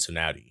in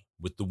Cincinnati,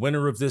 with the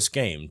winner of this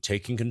game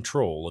taking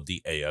control of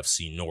the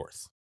AFC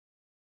North.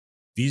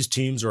 These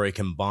teams are a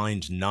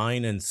combined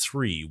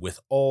 9-3, with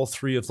all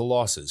three of the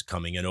losses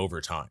coming in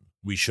overtime.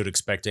 We should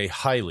expect a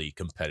highly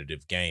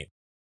competitive game.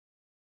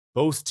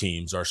 Both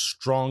teams are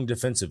strong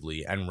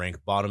defensively and rank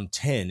bottom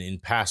 10 in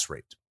pass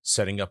rate,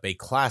 setting up a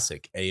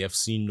classic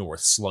AFC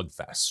North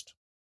slugfest.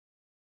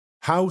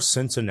 How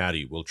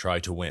Cincinnati will try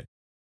to win.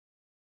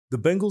 The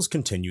Bengals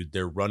continued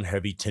their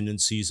run-heavy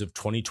tendencies of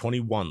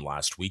 2021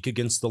 last week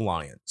against the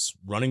Lions,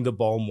 running the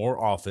ball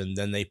more often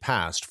than they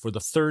passed for the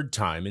third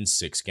time in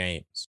 6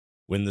 games.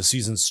 When the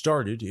season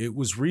started, it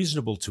was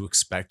reasonable to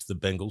expect the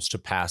Bengals to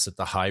pass at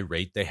the high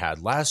rate they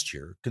had last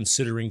year,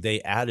 considering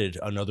they added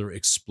another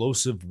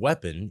explosive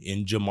weapon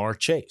in Ja'Marr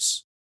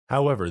Chase.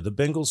 However, the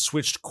Bengals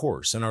switched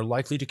course and are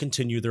likely to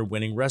continue their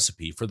winning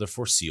recipe for the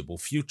foreseeable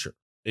future.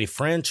 A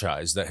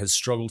franchise that has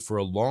struggled for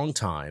a long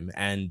time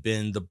and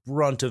been the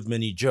brunt of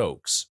many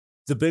jokes,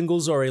 the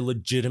Bengals are a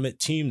legitimate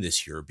team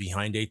this year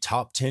behind a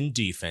top 10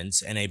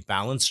 defense and a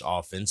balanced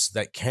offense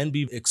that can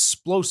be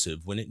explosive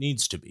when it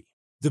needs to be.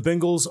 The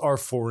Bengals are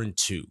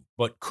 4-2,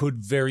 but could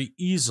very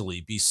easily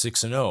be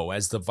 6-0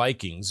 as the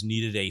Vikings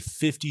needed a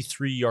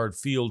 53-yard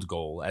field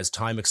goal as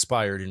time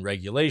expired in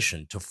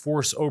regulation to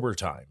force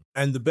overtime,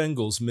 and the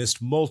Bengals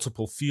missed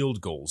multiple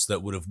field goals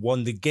that would have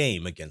won the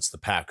game against the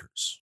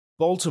Packers.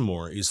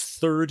 Baltimore is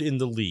 3rd in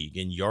the league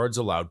in yards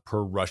allowed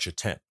per rush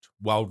attempt,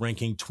 while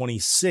ranking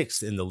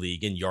 26th in the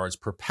league in yards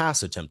per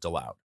pass attempt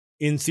allowed.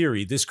 In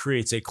theory, this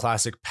creates a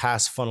classic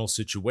pass funnel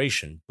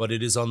situation, but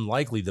it is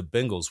unlikely the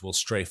Bengals will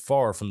stray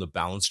far from the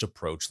balanced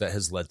approach that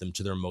has led them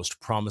to their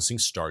most promising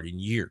start in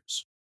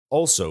years.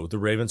 Also, the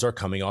Ravens are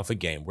coming off a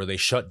game where they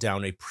shut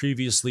down a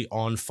previously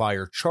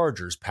on-fire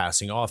Chargers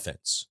passing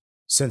offense.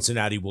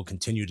 Cincinnati will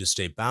continue to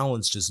stay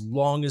balanced as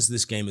long as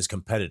this game is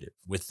competitive,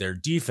 with their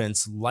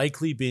defense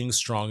likely being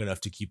strong enough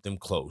to keep them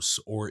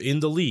close or in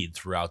the lead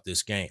throughout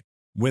this game.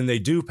 When they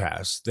do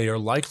pass, they are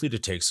likely to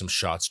take some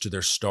shots to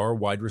their star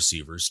wide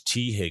receivers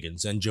T.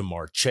 Higgins and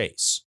Ja'Marr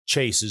Chase.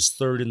 Chase is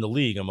 3rd in the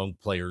league among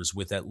players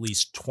with at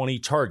least 20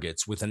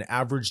 targets, with an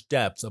average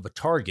depth of a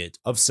target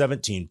of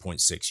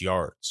 17.6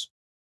 yards.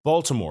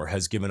 Baltimore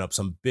has given up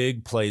some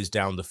big plays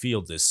down the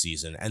field this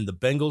season, and the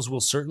Bengals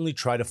will certainly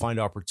try to find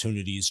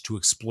opportunities to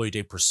exploit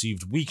a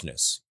perceived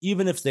weakness,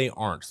 even if they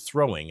aren't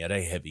throwing at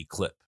a heavy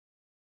clip.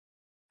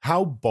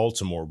 How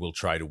Baltimore will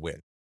try to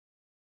win.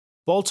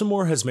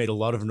 Baltimore has made a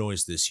lot of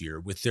noise this year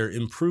with their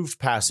improved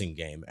passing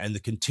game and the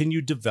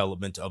continued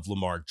development of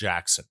Lamar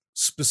Jackson,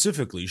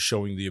 specifically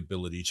showing the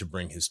ability to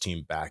bring his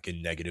team back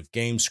in negative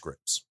game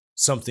scripts,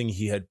 something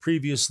he had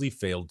previously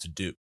failed to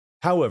do.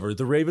 However,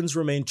 the Ravens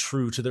remain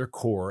true to their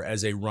core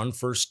as a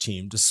run-first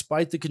team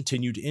despite the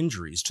continued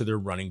injuries to their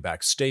running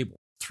back stable.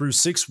 Through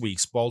 6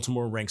 weeks,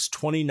 Baltimore ranks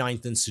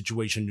 29th in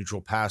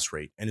situation-neutral pass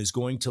rate and is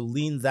going to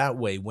lean that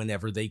way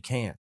whenever they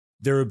can.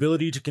 Their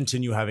ability to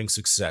continue having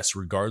success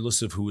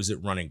regardless of who is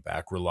at running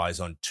back relies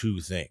on 2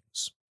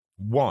 things.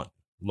 1.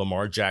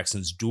 Lamar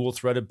Jackson's dual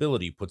threat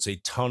ability puts a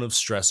ton of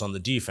stress on the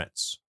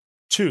defense.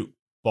 2.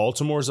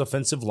 Baltimore's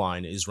offensive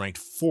line is ranked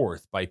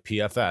 4th by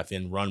PFF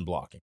in run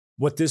blocking.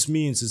 What this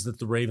means is that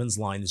the Ravens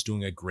line is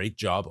doing a great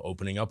job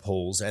opening up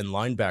holes, and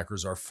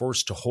linebackers are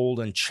forced to hold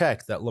and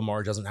check that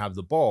Lamar doesn't have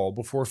the ball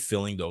before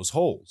filling those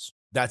holes.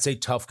 That's a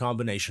tough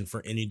combination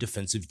for any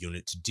defensive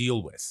unit to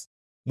deal with.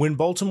 When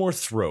Baltimore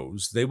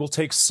throws, they will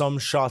take some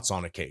shots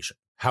on occasion.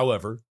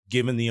 However,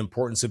 given the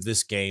importance of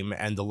this game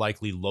and the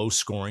likely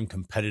low-scoring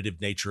competitive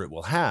nature it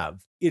will have,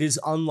 it is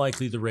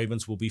unlikely the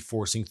Ravens will be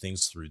forcing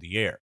things through the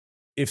air.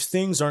 If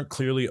things aren't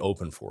clearly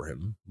open for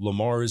him,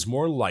 Lamar is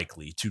more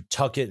likely to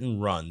tuck it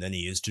and run than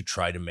he is to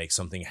try to make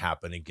something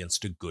happen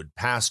against a good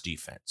pass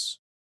defense.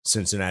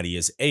 Cincinnati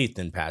is 8th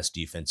in pass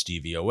defense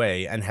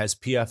DVOA and has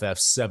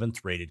PFF's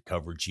 7th-rated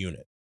coverage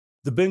unit.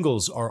 The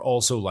Bengals are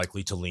also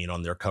likely to lean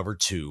on their cover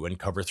 2 and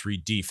cover 3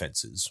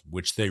 defenses,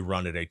 which they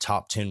run at a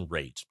top 10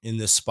 rate in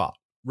this spot,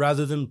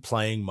 rather than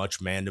playing much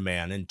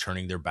man-to-man and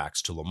turning their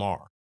backs to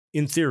Lamar.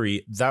 In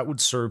theory, that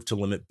would serve to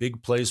limit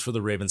big plays for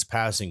the Ravens'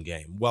 passing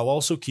game, while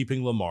also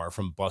keeping Lamar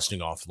from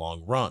busting off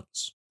long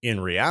runs.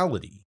 In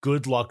reality,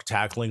 good luck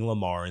tackling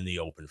Lamar in the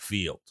open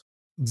field.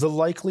 The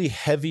likely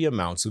heavy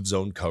amounts of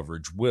zone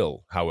coverage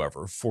will,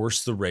 however,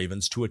 force the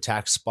Ravens to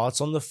attack spots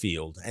on the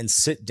field and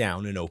sit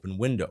down in open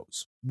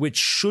windows, which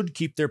should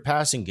keep their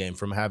passing game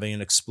from having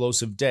an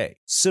explosive day,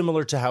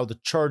 similar to how the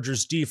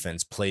Chargers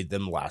defense played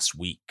them last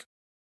week.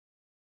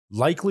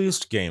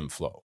 Likeliest game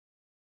flow.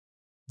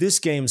 This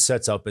game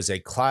sets up as a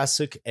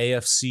classic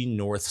AFC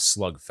North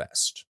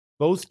slugfest.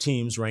 Both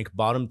teams rank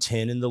bottom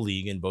 10 in the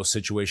league in both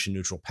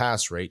situation-neutral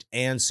pass rate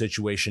and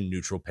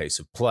situation-neutral pace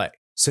of play.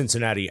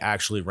 Cincinnati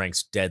actually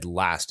ranks dead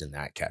last in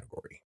that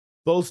category.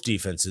 Both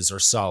defenses are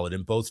solid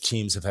and both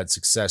teams have had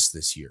success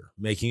this year,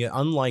 making it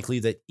unlikely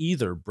that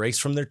either breaks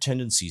from their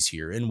tendencies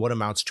here in what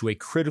amounts to a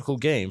critical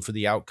game for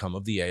the outcome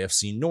of the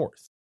AFC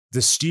North. The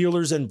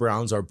Steelers and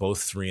Browns are both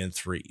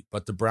 3-3,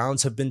 but the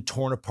Browns have been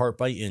torn apart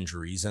by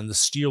injuries and the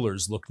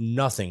Steelers look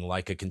nothing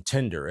like a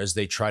contender as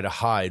they try to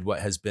hide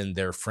what has been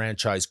their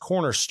franchise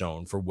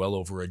cornerstone for well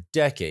over a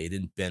decade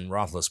in Ben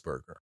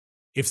Roethlisberger.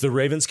 If the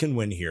Ravens can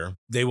win here,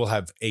 they will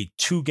have a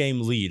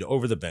 2-game lead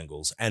over the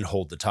Bengals and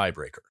hold the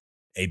tiebreaker.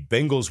 A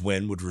Bengals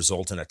win would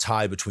result in a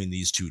tie between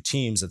these two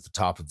teams at the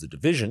top of the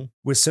division,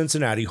 with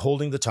Cincinnati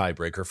holding the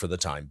tiebreaker for the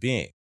time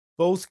being.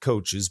 Both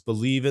coaches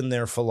believe in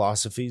their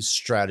philosophies,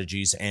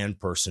 strategies, and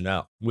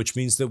personnel, which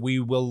means that we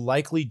will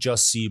likely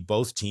just see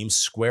both teams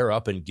square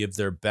up and give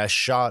their best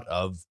shot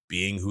of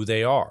being who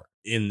they are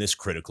in this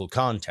critical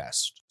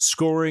contest.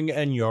 Scoring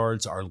and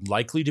yards are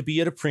likely to be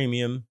at a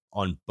premium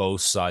on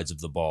both sides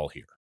of the ball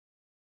here.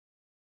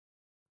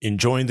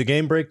 Enjoying the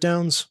game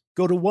breakdowns?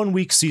 Go to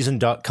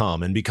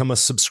oneweekseason.com and become a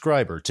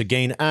subscriber to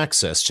gain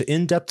access to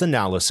in-depth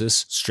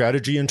analysis,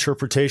 strategy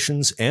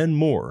interpretations, and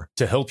more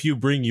to help you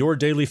bring your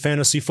daily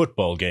fantasy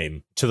football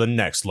game to the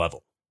next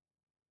level.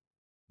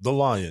 The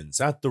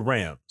Lions at the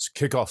Rams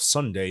kick off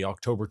Sunday,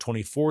 October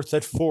 24th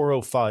at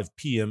 4:05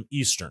 p.m.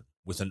 Eastern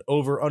with an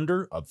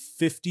over-under of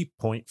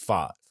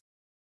 50.5.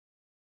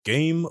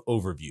 Game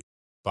Overview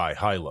by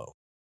Hilo.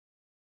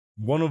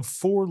 One of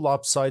 4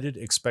 lopsided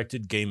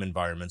expected game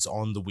environments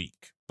on the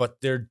week,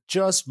 but there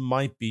just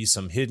might be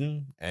some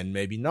hidden, and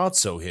maybe not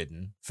so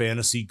hidden,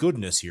 fantasy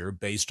goodness here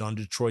based on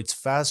Detroit's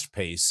fast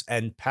pace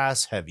and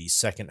pass-heavy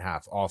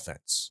second-half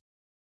offense.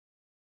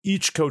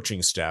 Each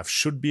coaching staff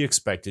should be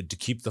expected to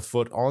keep the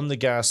foot on the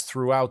gas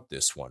throughout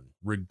this one,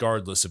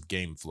 regardless of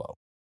game flow.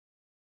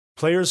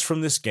 Players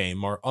from this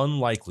game are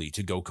unlikely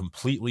to go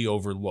completely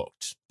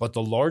overlooked, but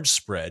the large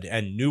spread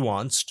and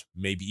nuanced,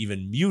 maybe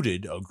even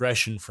muted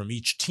aggression from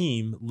each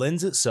team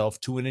lends itself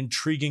to an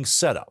intriguing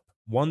setup,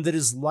 one that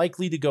is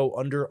likely to go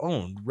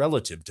under-owned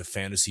relative to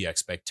fantasy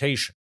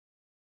expectation.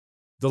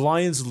 The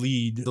Lions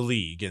lead the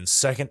league in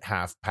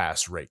second-half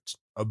pass rate,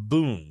 a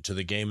boon to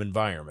the game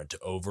environment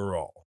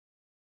overall.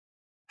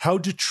 How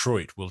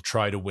Detroit will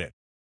try to win.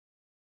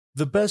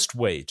 The best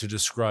way to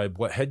describe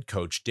what head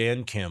coach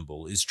Dan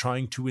Campbell is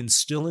trying to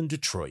instill in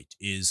Detroit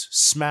is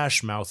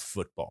smash-mouth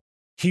football.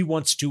 He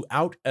wants to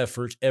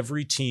out-effort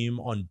every team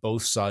on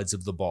both sides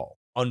of the ball.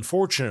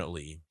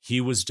 Unfortunately, he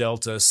was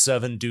dealt a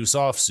 7-deuce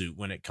offsuit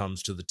when it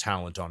comes to the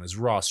talent on his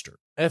roster.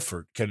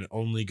 Effort can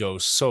only go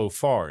so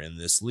far in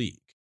this league.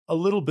 A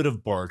little bit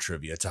of bar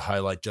trivia to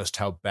highlight just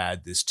how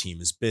bad this team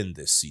has been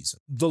this season.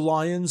 The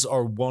Lions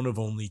are one of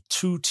only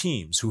 2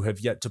 teams who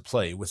have yet to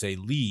play with a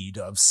lead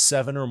of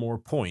 7 or more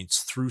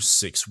points through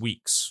 6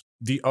 weeks.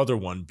 The other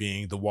one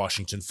being the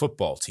Washington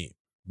football team,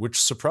 which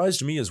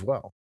surprised me as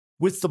well.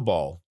 With the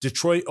ball,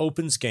 Detroit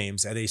opens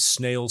games at a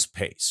snail's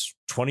pace,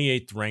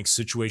 28th ranked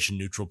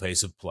situation-neutral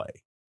pace of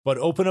play, but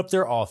open up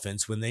their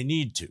offense when they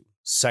need to.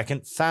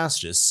 Second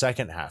fastest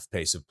second half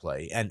pace of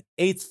play, and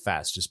 8th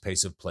fastest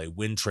pace of play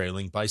when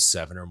trailing by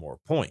 7 or more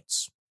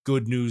points.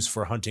 Good news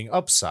for hunting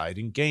upside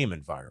in game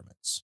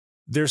environments.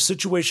 Their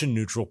situation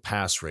neutral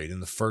pass rate in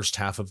the first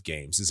half of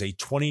games is a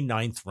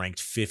 29th ranked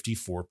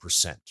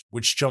 54%,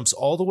 which jumps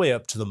all the way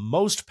up to the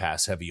most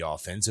pass heavy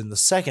offense in the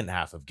second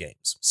half of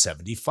games,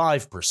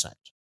 75%.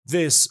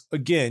 This,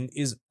 again,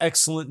 is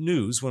excellent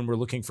news when we're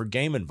looking for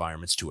game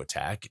environments to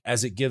attack,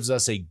 as it gives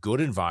us a good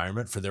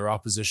environment for their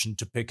opposition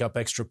to pick up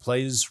extra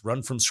plays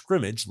run from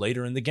scrimmage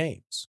later in the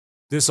games.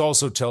 This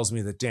also tells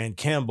me that Dan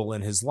Campbell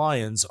and his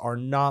Lions are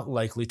not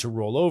likely to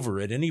roll over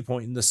at any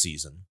point in the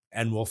season,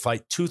 and will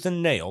fight tooth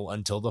and nail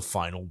until the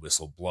final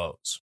whistle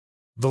blows.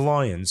 The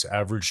Lions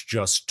averaged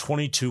just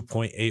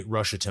 22.8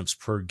 rush attempts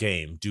per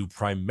game due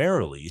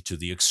primarily to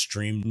the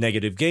extreme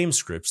negative game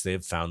scripts they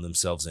have found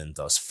themselves in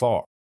thus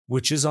far,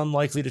 which is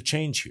unlikely to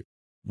change here.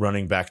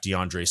 Running back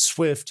DeAndre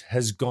Swift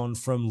has gone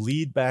from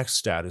lead back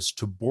status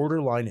to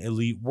borderline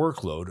elite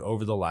workload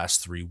over the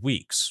last 3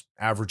 weeks,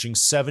 averaging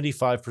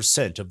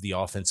 75% of the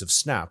offensive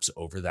snaps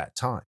over that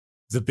time.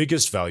 The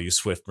biggest value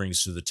Swift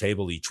brings to the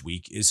table each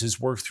week is his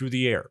work through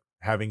the air,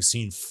 having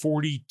seen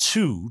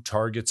 42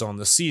 targets on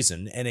the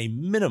season and a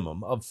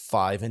minimum of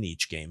 5 in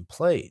each game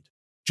played.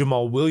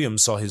 Jamal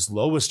Williams saw his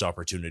lowest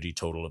opportunity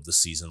total of the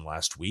season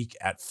last week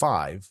at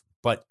 5,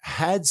 but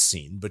had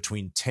seen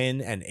between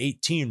 10 and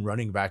 18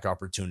 running back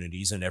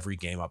opportunities in every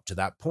game up to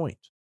that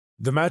point.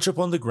 The matchup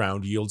on the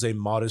ground yields a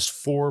modest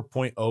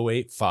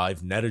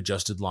 4.085 net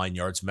adjusted line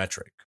yards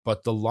metric,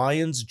 but the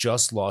Lions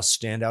just lost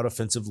standout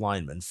offensive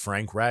lineman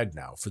Frank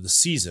Ragnow for the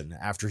season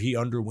after he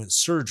underwent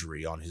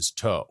surgery on his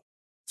toe.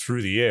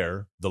 Through the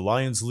air, the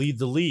Lions lead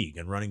the league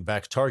in running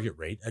back target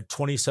rate at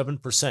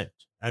 27%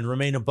 and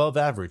remain above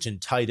average in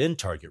tight end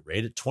target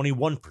rate at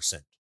 21%,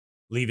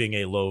 leaving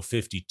a low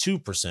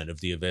 52%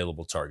 of the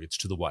available targets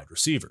to the wide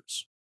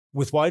receivers.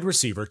 With wide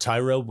receiver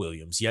Tyrell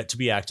Williams yet to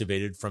be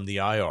activated from the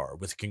IR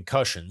with a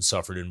concussion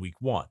suffered in Week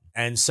 1,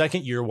 and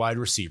second-year wide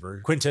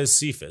receiver Quintez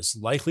Cephas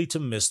likely to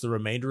miss the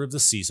remainder of the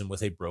season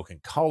with a broken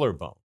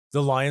collarbone,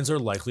 the Lions are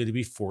likely to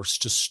be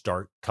forced to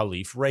start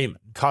Khalif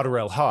Raymond,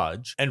 Cotterell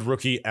Hodge, and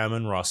rookie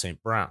Amon-Ra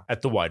St. Brown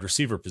at the wide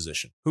receiver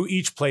position, who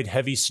each played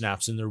heavy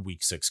snaps in their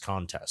Week 6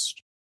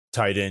 contest.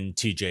 Tight end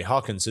TJ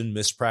Hawkinson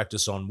missed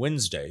practice on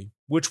Wednesday,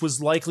 which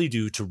was likely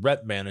due to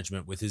rep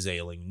management with his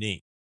ailing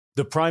knee.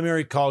 The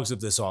primary cogs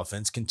of this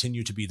offense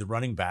continue to be the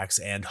running backs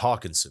and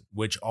Hawkinson,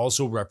 which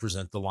also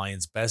represent the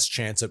Lions' best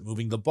chance at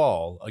moving the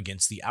ball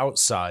against the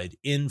outside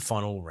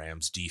in-funnel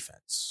Rams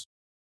defense.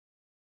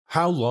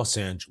 How Los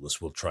Angeles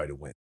will try to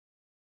win.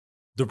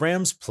 The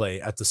Rams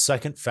play at the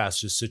second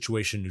fastest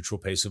situation-neutral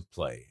pace of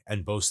play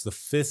and boast the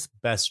 5th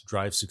best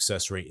drive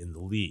success rate in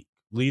the league,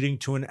 leading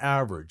to an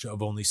average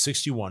of only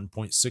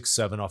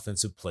 61.67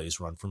 offensive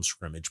plays run from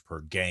scrimmage per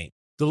game.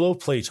 The low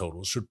play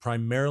total should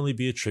primarily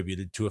be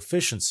attributed to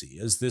efficiency,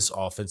 as this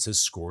offense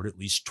has scored at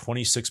least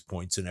 26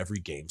 points in every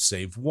game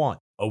save one,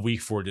 a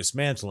Week 4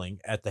 dismantling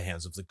at the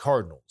hands of the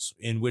Cardinals,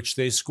 in which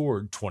they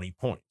scored 20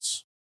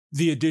 points.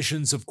 The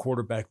additions of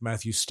quarterback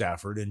Matthew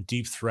Stafford and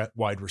deep threat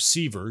wide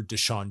receiver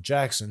Deshaun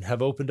Jackson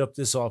have opened up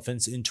this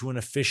offense into an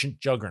efficient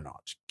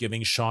juggernaut,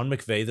 giving Sean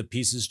McVay the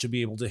pieces to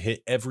be able to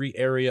hit every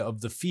area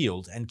of the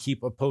field and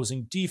keep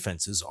opposing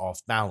defenses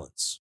off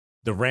balance.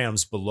 The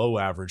Rams'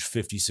 below-average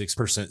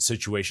 56%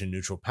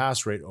 situation-neutral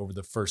pass rate over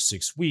the first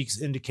 6 weeks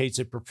indicates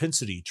a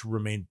propensity to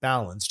remain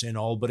balanced in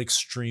all but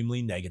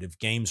extremely negative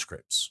game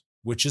scripts,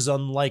 which is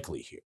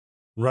unlikely here.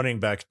 Running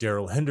back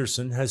Darrell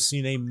Henderson has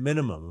seen a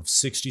minimum of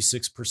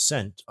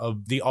 66%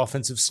 of the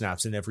offensive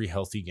snaps in every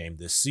healthy game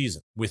this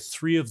season, with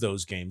 3 of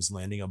those games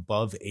landing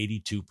above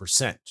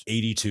 82%,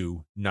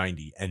 82,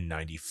 90, and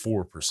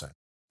 94%.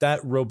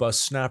 That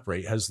robust snap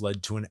rate has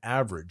led to an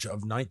average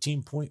of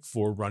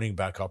 19.4 running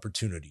back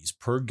opportunities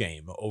per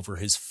game over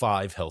his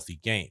 5 healthy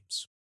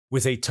games.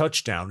 With a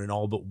touchdown in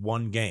all but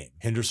one game,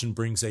 Henderson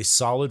brings a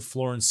solid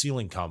floor and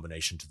ceiling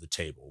combination to the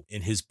table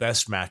in his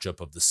best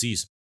matchup of the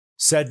season.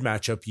 Said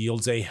matchup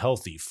yields a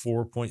healthy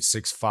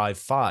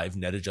 4.655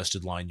 net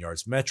adjusted line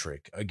yards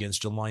metric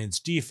against a Lions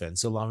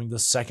defense, allowing the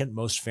second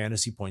most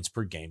fantasy points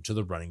per game to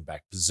the running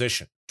back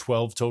position,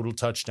 12 total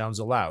touchdowns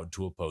allowed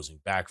to opposing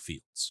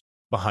backfields.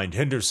 Behind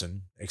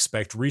Henderson,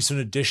 expect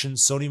recent addition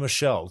Sony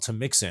Michel to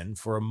mix in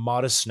for a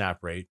modest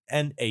snap rate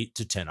and 8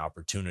 to 10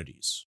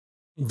 opportunities.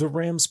 The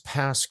Rams'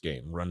 pass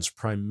game runs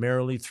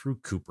primarily through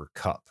Cooper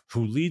Kupp,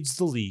 who leads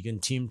the league in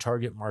team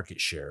target market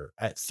share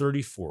at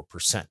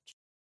 34%.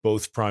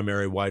 Both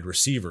primary wide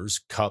receivers,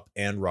 Kupp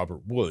and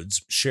Robert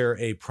Woods, share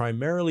a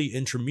primarily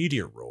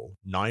intermediate role,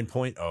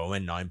 9.0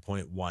 and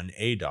 9.1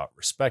 ADOT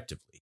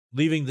respectively,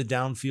 leaving the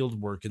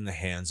downfield work in the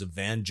hands of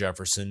Van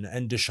Jefferson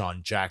and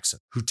Deshaun Jackson,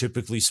 who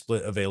typically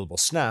split available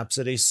snaps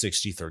at a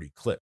 60-30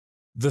 clip.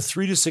 The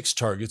 3 to 6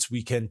 targets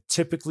we can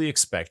typically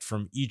expect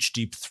from each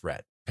deep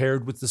threat,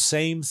 paired with the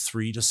same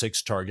 3 to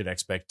 6 target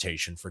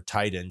expectation for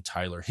tight end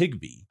Tyler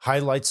Higbee,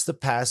 highlights the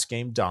pass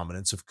game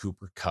dominance of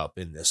Cooper Kupp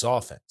in this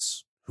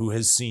offense, who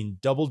has seen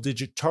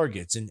double-digit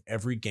targets in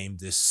every game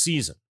this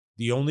season,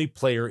 the only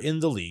player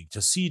in the league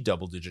to see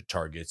double-digit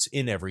targets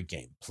in every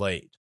game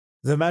played.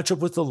 The matchup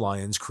with the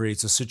Lions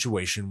creates a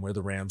situation where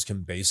the Rams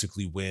can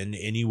basically win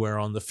anywhere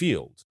on the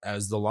field,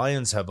 as the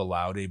Lions have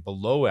allowed a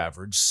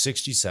below-average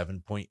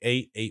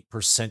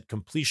 67.88%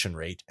 completion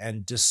rate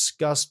and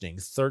disgusting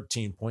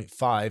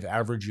 13.5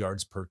 average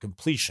yards per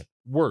completion,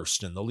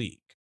 worst in the league.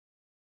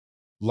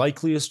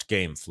 Likeliest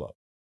game flow.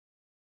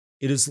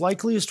 It is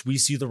likeliest we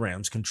see the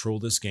Rams control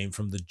this game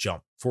from the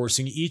jump,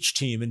 forcing each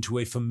team into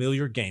a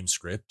familiar game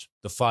script,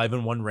 the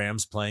 5-1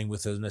 Rams playing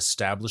with an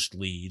established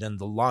lead, and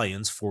the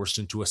Lions forced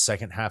into a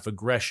second-half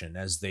aggression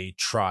as they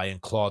try and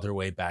claw their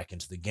way back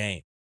into the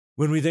game.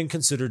 When we then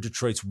consider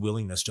Detroit's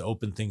willingness to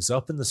open things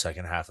up in the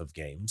second half of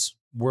games,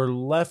 we're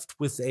left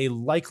with a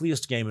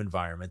likeliest game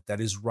environment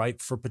that is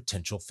ripe for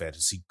potential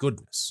fantasy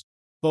goodness.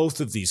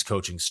 Both of these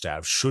coaching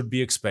staffs should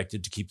be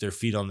expected to keep their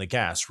feet on the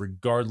gas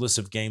regardless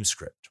of game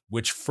script,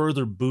 which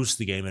further boosts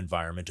the game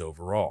environment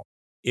overall.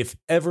 If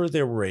ever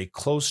there were a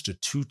close to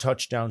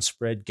 2-touchdown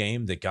spread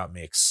game that got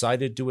me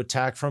excited to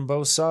attack from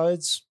both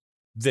sides,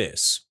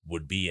 this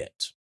would be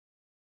it.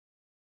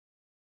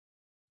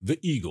 The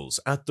Eagles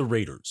at the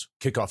Raiders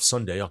kick off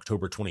Sunday,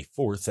 October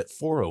 24th at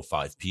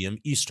 4:05 p.m.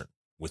 Eastern,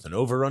 with an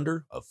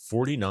over-under of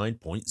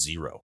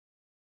 49.0.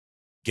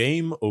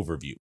 Game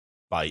Overview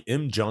by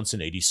M.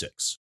 Johnson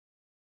 86.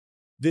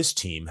 This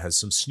team has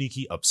some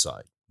sneaky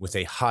upside, with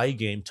a high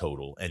game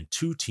total and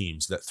 2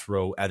 teams that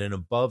throw at an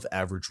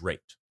above-average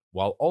rate,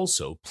 while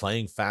also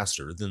playing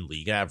faster than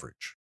league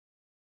average.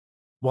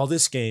 While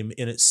this game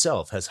in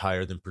itself has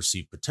higher than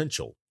perceived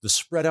potential, the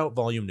spread-out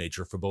volume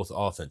nature for both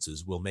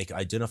offenses will make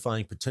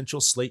identifying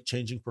potential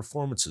slate-changing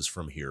performances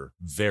from here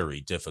very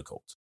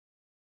difficult.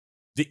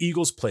 The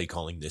Eagles' play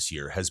calling this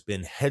year has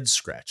been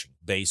head-scratching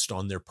based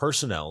on their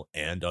personnel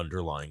and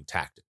underlying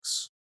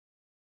tactics.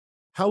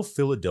 How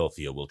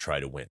Philadelphia will try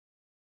to win.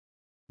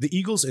 The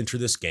Eagles enter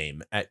this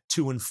game at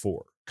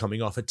 2-4,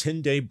 coming off a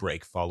 10-day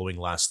break following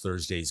last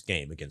Thursday's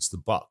game against the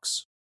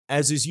Bucs.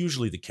 As is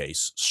usually the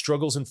case,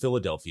 struggles in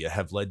Philadelphia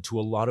have led to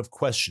a lot of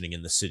questioning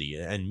in the city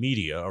and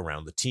media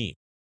around the team.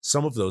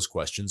 Some of those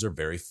questions are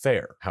very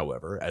fair,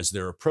 however, as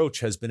their approach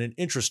has been an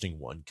interesting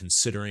one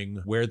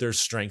considering where their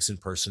strengths in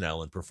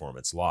personnel and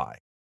performance lie.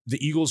 The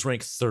Eagles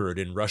rank third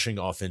in rushing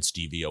offense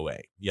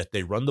DVOA, yet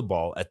they run the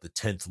ball at the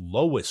 10th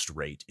lowest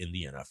rate in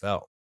the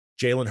NFL.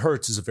 Jalen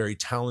Hurts is a very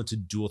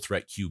talented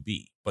dual-threat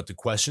QB, but the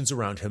questions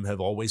around him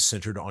have always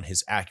centered on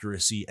his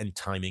accuracy and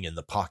timing in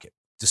the pocket.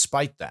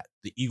 Despite that,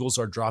 the Eagles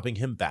are dropping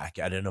him back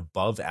at an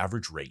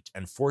above-average rate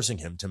and forcing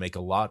him to make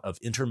a lot of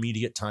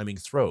intermediate timing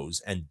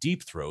throws and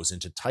deep throws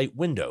into tight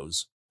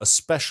windows,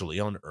 especially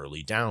on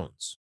early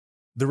downs.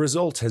 The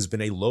result has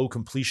been a low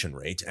completion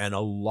rate and a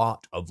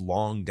lot of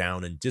long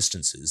down and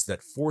distances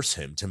that force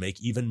him to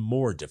make even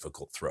more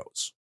difficult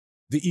throws.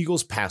 The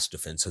Eagles' pass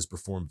defense has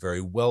performed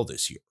very well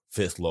this year,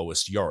 5th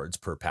lowest yards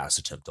per pass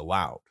attempt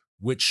allowed,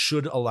 which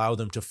should allow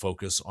them to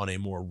focus on a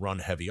more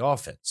run-heavy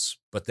offense,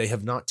 but they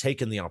have not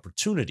taken the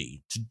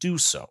opportunity to do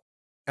so.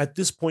 At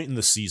this point in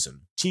the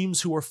season,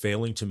 teams who are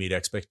failing to meet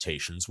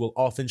expectations will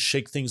often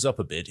shake things up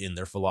a bit in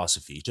their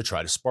philosophy to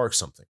try to spark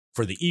something.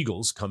 For the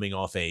Eagles, coming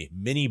off a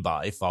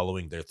mini-bye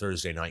following their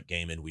Thursday night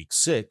game in Week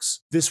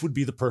 6, this would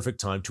be the perfect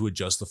time to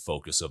adjust the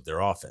focus of their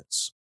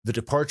offense. The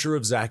departure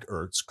of Zach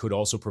Ertz could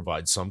also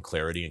provide some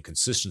clarity and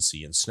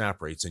consistency in snap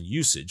rates and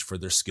usage for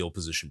their skill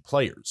position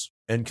players,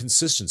 and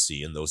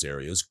consistency in those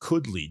areas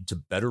could lead to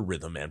better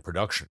rhythm and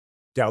production.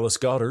 Dallas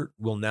Goedert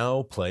will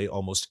now play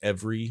almost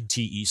every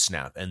TE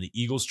snap, and the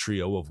Eagles'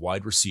 trio of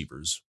wide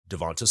receivers,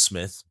 Devonta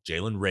Smith,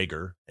 Jalen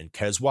Reagor, and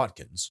Quez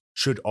Watkins,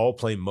 should all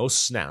play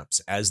most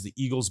snaps, as the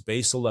Eagles'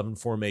 base 11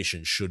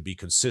 formation should be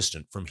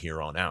consistent from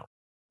here on out.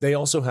 They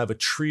also have a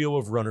trio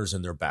of runners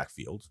in their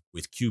backfield,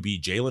 with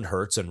QB Jalen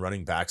Hurts and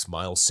running backs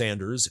Miles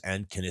Sanders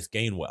and Kenneth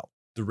Gainwell.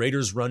 The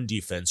Raiders' run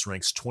defense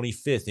ranks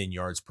 25th in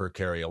yards per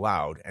carry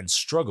allowed and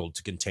struggled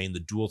to contain the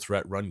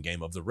dual-threat run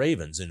game of the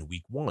Ravens in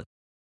Week 1.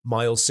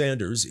 Miles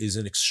Sanders is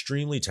an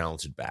extremely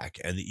talented back,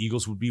 and the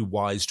Eagles would be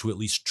wise to at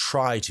least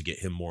try to get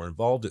him more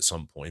involved at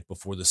some point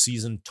before the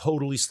season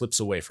totally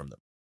slips away from them.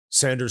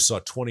 Sanders saw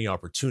 20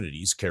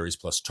 opportunities, carries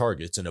plus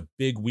targets, in a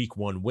big Week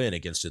 1 win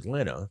against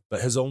Atlanta,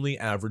 but has only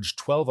averaged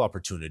 12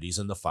 opportunities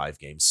in the 5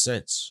 games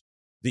since.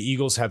 The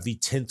Eagles have the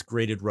 10th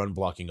graded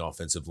run-blocking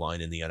offensive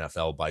line in the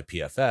NFL by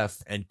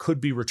PFF and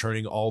could be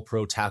returning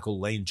All-Pro tackle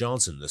Lane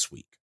Johnson this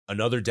week.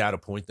 Another data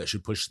point that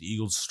should push the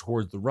Eagles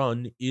toward the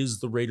run is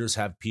the Raiders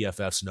have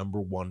PFF's number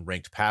 1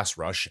 ranked pass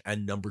rush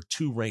and number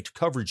 2 ranked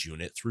coverage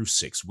unit through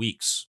 6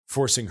 weeks.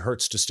 Forcing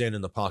Hurts to stand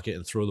in the pocket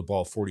and throw the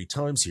ball 40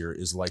 times here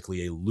is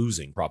likely a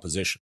losing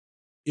proposition.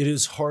 It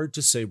is hard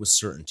to say with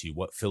certainty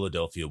what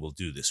Philadelphia will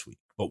do this week,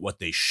 but what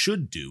they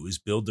should do is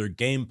build their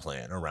game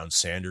plan around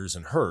Sanders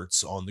and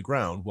Hurts on the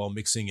ground while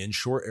mixing in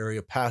short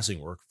area passing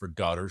work for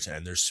Goedert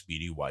and their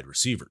speedy wide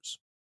receivers.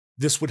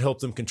 This would help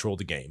them control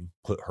the game,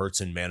 put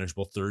Hurts in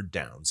manageable third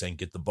downs, and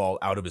get the ball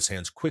out of his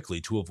hands quickly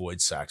to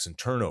avoid sacks and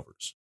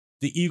turnovers.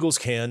 The Eagles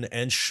can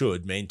and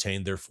should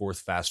maintain their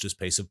 4th fastest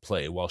pace of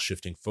play while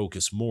shifting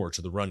focus more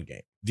to the run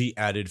game. The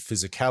added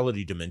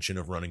physicality dimension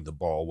of running the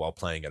ball while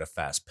playing at a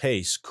fast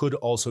pace could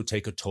also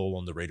take a toll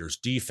on the Raiders'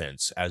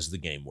 defense as the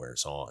game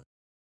wears on.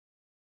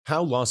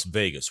 How Las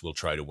Vegas will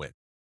try to win.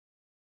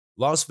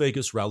 Las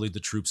Vegas rallied the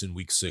troops in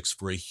Week 6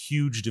 for a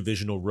huge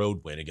divisional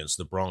road win against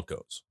the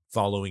Broncos,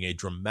 following a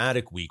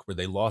dramatic week where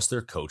they lost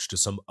their coach to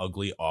some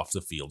ugly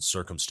off-the-field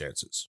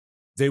circumstances.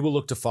 They will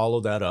look to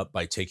follow that up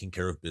by taking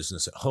care of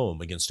business at home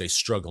against a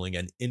struggling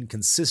and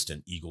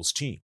inconsistent Eagles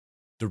team.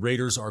 The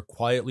Raiders are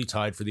quietly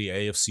tied for the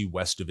AFC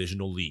West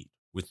divisional lead.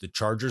 With the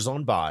Chargers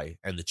on bye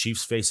and the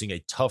Chiefs facing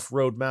a tough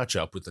road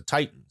matchup with the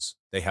Titans,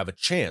 they have a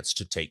chance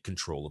to take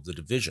control of the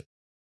division.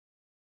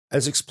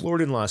 As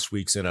explored in last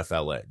week's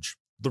NFL Edge,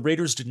 the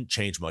Raiders didn't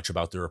change much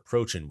about their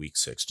approach in Week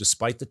 6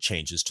 despite the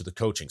changes to the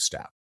coaching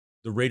staff.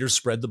 The Raiders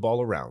spread the ball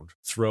around,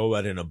 throw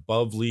at an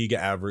above-league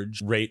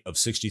average rate of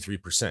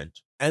 63%,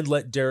 and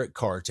let Derek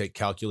Carr take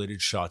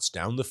calculated shots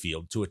down the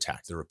field to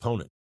attack their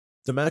opponent.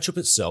 The matchup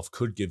itself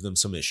could give them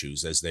some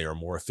issues as they are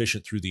more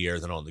efficient through the air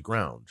than on the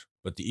ground,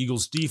 but the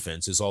Eagles'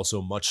 defense is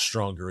also much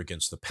stronger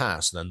against the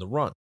pass than the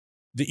run.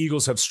 The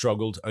Eagles have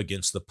struggled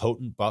against the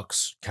potent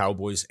Bucs,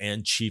 Cowboys,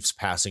 and Chiefs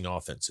passing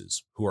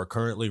offenses, who are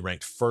currently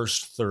ranked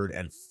 1st, 3rd,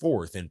 and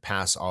 4th in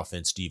pass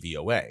offense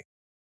DVOA.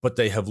 But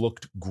they have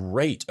looked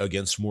great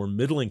against more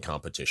middling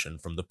competition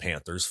from the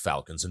Panthers,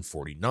 Falcons, and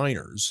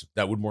 49ers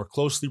that would more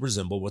closely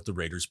resemble what the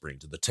Raiders bring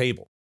to the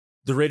table.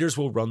 The Raiders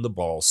will run the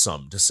ball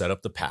some to set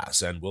up the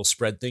pass and will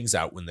spread things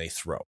out when they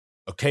throw.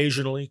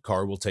 Occasionally,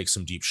 Carr will take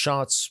some deep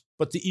shots,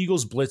 but the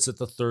Eagles blitz at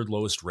the third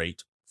lowest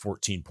rate,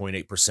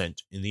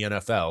 14.8% in the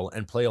NFL,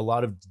 and play a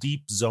lot of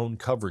deep zone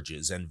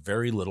coverages and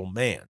very little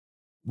man,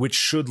 which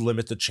should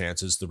limit the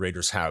chances the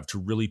Raiders have to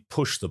really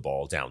push the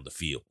ball down the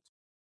field.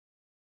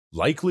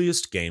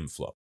 Likeliest game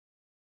flow.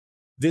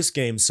 This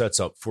game sets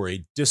up for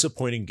a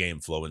disappointing game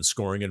flow and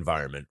scoring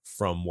environment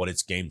from what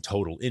its game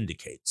total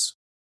indicates.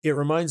 It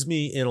reminds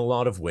me in a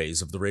lot of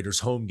ways of the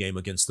Raiders' home game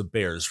against the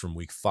Bears from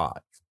Week 5,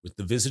 with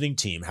the visiting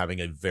team having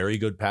a very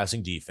good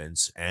passing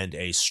defense and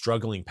a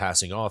struggling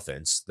passing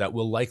offense that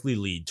will likely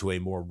lead to a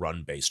more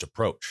run-based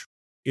approach.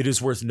 It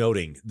is worth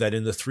noting that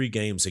in the 3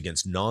 games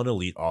against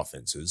non-elite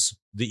offenses,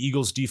 the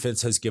Eagles'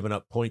 defense has given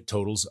up point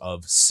totals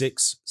of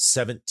 6,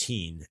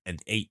 17,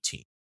 and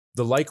 18.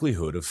 The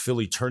likelihood of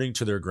Philly turning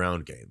to their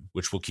ground game,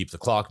 which will keep the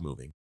clock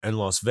moving, and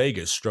Las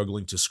Vegas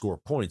struggling to score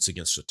points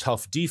against a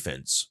tough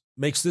defense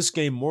makes this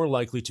game more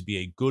likely to be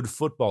a good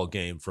football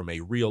game from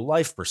a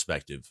real-life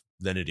perspective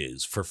than it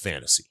is for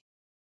fantasy.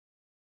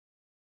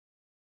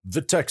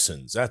 The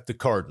Texans at the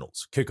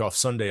Cardinals kick off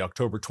Sunday,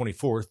 October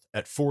 24th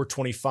at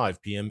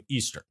 4:25 p.m.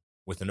 Eastern,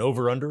 with an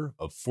over-under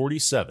of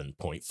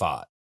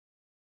 47.5.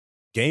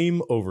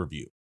 Game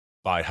Overview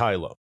by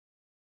Hilo.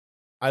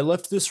 I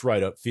left this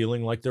write-up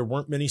feeling like there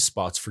weren't many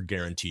spots for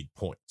guaranteed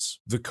points.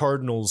 The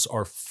Cardinals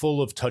are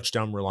full of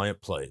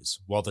touchdown-reliant plays,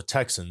 while the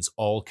Texans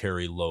all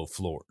carry low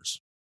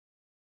floors.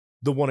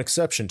 The one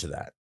exception to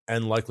that,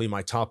 and likely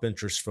my top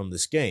interest from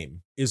this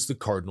game, is the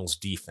Cardinals'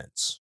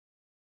 defense.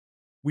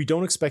 We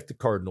don't expect the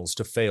Cardinals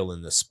to fail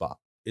in this spot.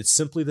 It's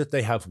simply that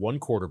they have 1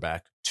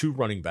 quarterback, 2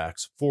 running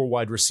backs, 4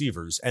 wide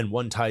receivers, and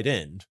 1 tight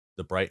end,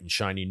 the bright and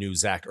shiny new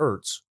Zach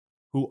Ertz,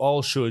 who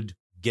all should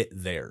get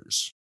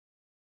theirs.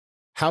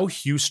 How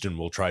Houston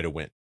will try to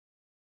win.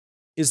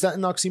 Is that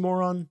an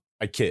oxymoron?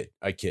 I kid.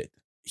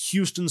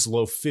 Houston's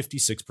low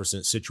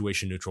 56%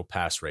 situation-neutral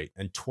pass rate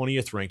and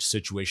 20th ranked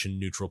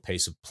situation-neutral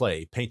pace of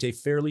play paint a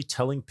fairly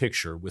telling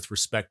picture with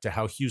respect to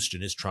how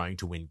Houston is trying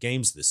to win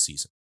games this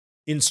season.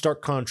 In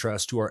stark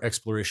contrast to our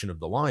exploration of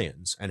the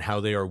Lions and how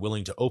they are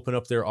willing to open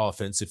up their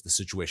offense if the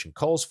situation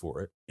calls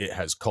for it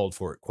has called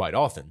for it quite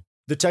often,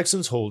 the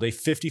Texans hold a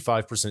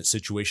 55%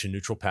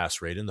 situation-neutral pass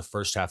rate in the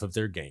first half of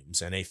their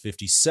games and a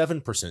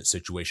 57%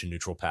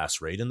 situation-neutral pass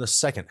rate in the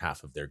second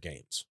half of their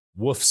games.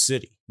 Woof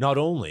City. Not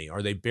only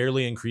are they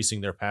barely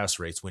increasing their pass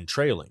rates when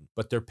trailing,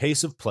 but their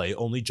pace of play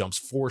only jumps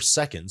 4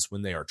 seconds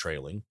when they are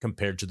trailing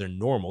compared to their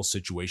normal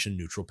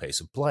situation-neutral pace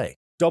of play.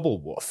 Double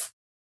woof.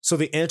 So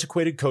the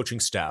antiquated coaching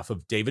staff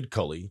of David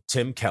Culley,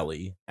 Tim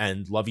Kelly,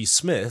 and Lovie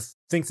Smith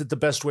think that the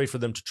best way for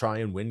them to try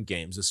and win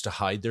games is to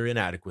hide their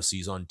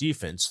inadequacies on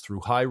defense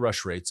through high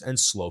rush rates and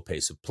slow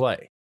pace of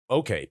play.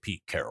 Okay,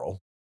 Pete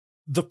Carroll.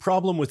 The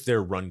problem with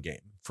their run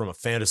game, from a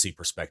fantasy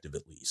perspective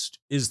at least,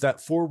 is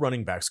that 4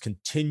 running backs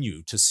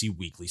continue to see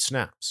weekly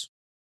snaps.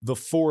 The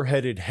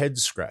 4-headed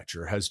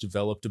head-scratcher has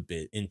developed a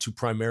bit into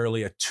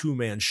primarily a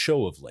 2-man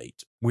show of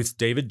late, with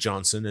David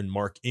Johnson and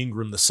Mark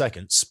Ingram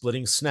II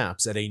splitting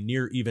snaps at a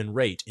near-even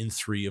rate in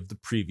 3 of the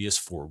previous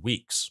 4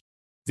 weeks.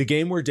 The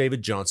game where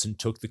David Johnson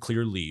took the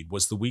clear lead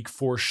was the Week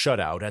 4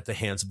 shutout at the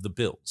hands of the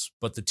Bills,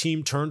 but the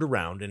team turned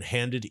around and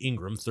handed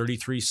Ingram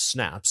 33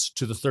 snaps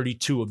to the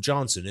 32 of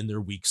Johnson in their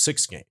Week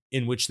 6 game,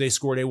 in which they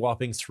scored a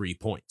whopping 3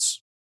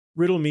 points.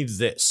 Riddle me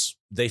this.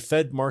 They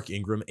fed Mark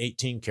Ingram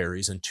 18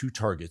 carries and 2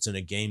 targets in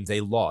a game they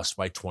lost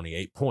by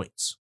 28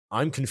 points.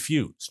 I'm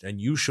confused,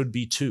 and you should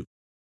be too.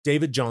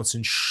 David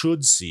Johnson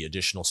should see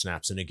additional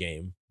snaps in a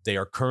game they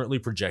are currently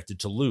projected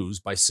to lose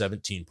by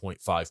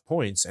 17.5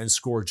 points and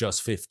score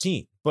just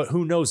 15, but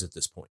who knows at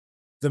this point?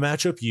 The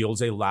matchup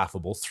yields a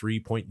laughable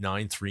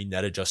 3.93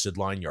 net adjusted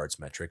line yards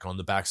metric on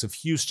the backs of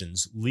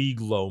Houston's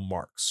league-low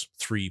marks,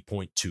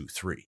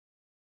 3.23.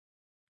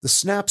 The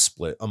snap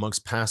split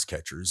amongst pass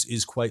catchers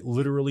is quite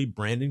literally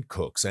Brandon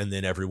Cooks and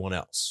then everyone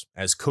else,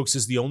 as Cooks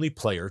is the only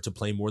player to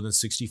play more than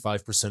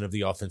 65% of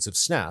the offensive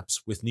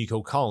snaps, with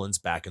Nico Collins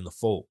back in the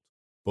fold.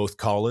 Both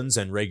Collins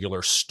and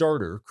regular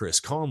starter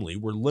Chris Conley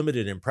were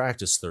limited in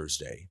practice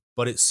Thursday,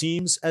 but it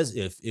seems as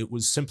if it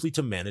was simply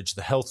to manage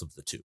the health of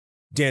the two.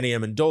 Danny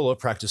Amendola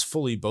practiced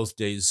fully both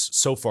days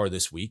so far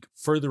this week,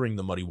 furthering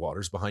the muddy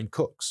waters behind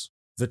Cooks.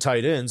 The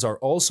tight ends are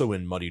also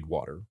in muddied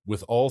water,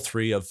 with all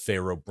 3 of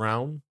Pharaoh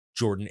Brown,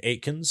 Jordan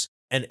Aikens,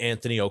 and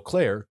Anthony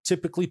Auclair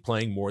typically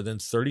playing more than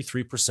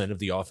 33% of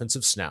the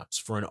offensive snaps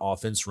for an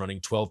offense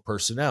running 12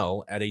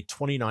 personnel at a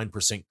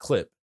 29%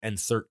 clip and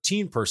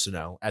 13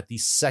 personnel at the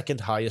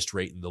second highest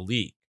rate in the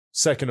league,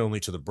 second only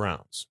to the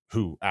Browns,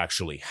 who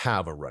actually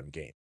have a run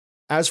game.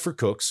 As for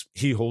Cooks,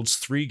 he holds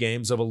 3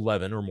 games of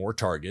 11 or more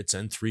targets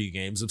and 3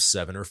 games of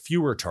 7 or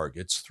fewer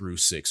targets through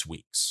 6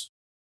 weeks.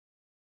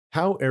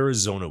 How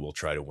Arizona will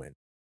try to win.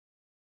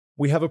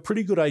 We have a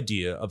pretty good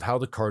idea of how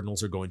the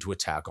Cardinals are going to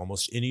attack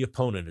almost any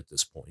opponent at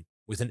this point,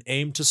 with an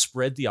aim to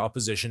spread the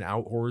opposition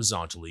out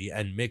horizontally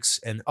and mix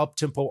an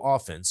up-tempo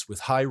offense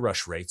with high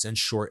rush rates and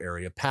short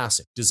area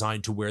passing,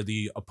 designed to wear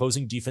the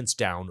opposing defense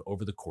down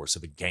over the course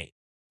of a game.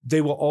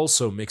 They will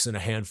also mix in a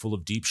handful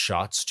of deep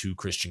shots to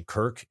Christian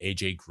Kirk,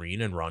 AJ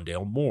Green, and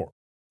Rondale Moore.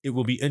 It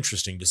will be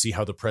interesting to see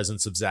how the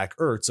presence of Zach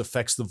Ertz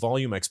affects the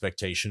volume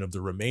expectation of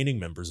the remaining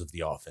members of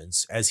the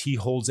offense, as he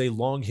holds a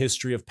long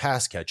history of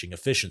pass-catching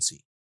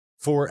efficiency.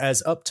 For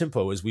as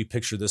up-tempo as we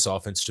picture this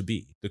offense to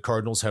be, the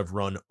Cardinals have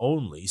run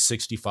only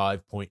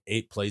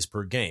 65.8 plays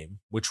per game,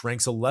 which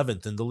ranks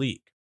 11th in the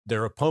league.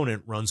 Their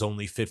opponent runs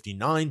only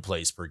 59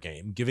 plays per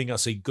game, giving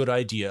us a good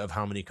idea of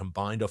how many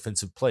combined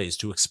offensive plays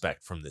to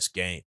expect from this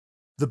game.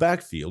 The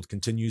backfield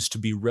continues to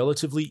be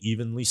relatively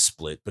evenly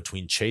split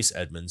between Chase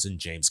Edmonds and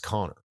James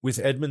Conner, with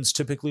Edmonds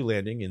typically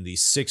landing in the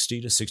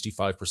 60 to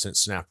 65%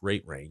 snap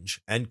rate range,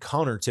 and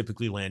Conner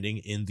typically landing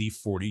in the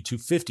 40 to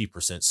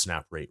 50%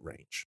 snap rate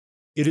range.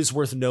 It is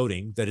worth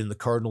noting that in the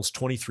Cardinals'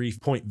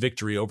 23-point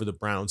victory over the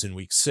Browns in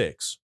Week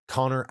 6,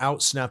 Conner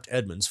outsnapped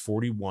Edmonds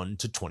 41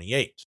 to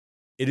 28.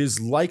 It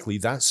is likely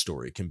that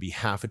story can be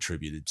half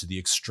attributed to the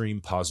extreme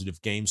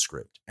positive game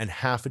script and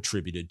half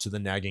attributed to the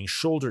nagging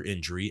shoulder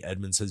injury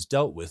Edmonds has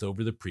dealt with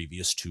over the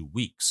previous 2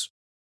 weeks.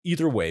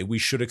 Either way, we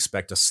should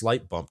expect a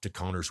slight bump to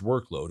Conner's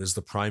workload as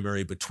the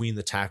primary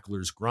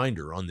between-the-tacklers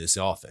grinder on this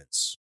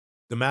offense.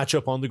 The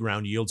matchup on the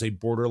ground yields a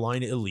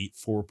borderline elite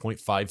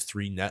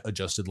 4.53 net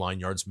adjusted line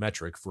yards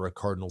metric for a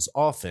Cardinals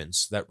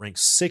offense that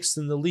ranks 6th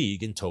in the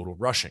league in total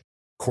rushing.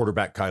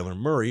 Quarterback Kyler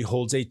Murray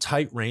holds a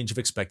tight range of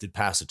expected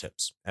pass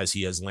attempts, as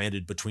he has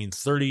landed between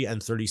 30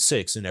 and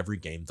 36 in every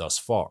game thus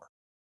far.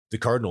 The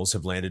Cardinals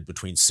have landed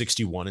between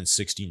 61 and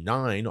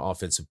 69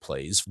 offensive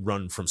plays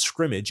run from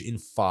scrimmage in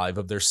 5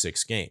 of their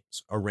 6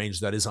 games, a range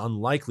that is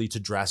unlikely to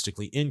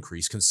drastically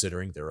increase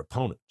considering their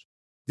opponent.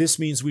 This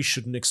means we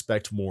shouldn't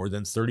expect more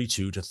than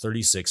 32 to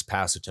 36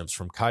 pass attempts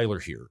from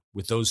Kyler here,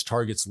 with those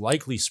targets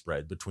likely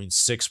spread between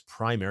 6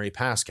 primary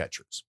pass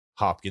catchers: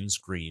 Hopkins,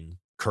 Green,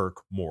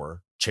 Kirk,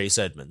 Moore, Chase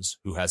Edmonds,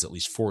 who has at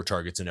least 4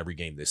 targets in every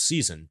game this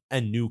season,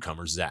 and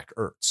newcomer Zach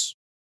Ertz.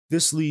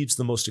 This leaves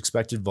the most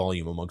expected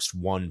volume amongst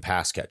one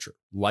pass catcher,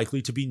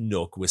 likely to be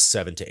Nook with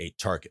 7 to 8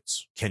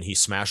 targets. Can he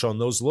smash on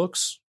those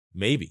looks?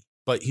 Maybe,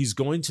 but he's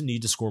going to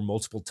need to score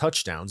multiple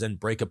touchdowns and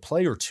break a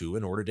play or two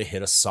in order to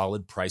hit a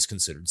solid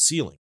price-considered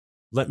ceiling.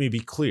 Let me be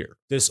clear,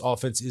 this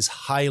offense is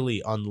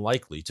highly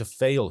unlikely to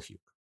fail here.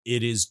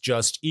 It is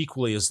just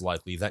equally as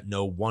likely that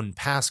no one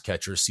pass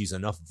catcher sees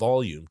enough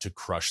volume to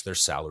crush their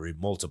salary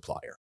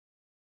multiplier.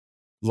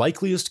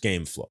 Likeliest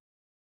game flow.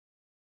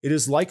 It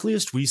is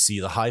likeliest we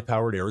see the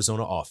high-powered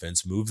Arizona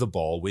offense move the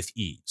ball with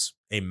ease,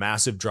 a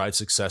massive drive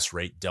success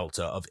rate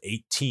delta of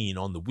 18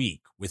 on the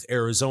week, with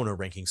Arizona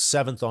ranking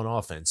 7th on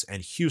offense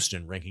and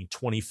Houston ranking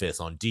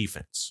 25th on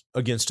defense,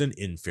 against an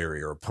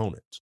inferior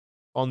opponent.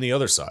 On the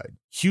other side,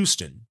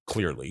 Houston,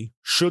 clearly,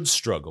 should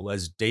struggle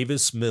as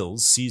Davis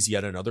Mills sees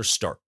yet another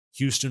start.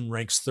 Houston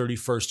ranks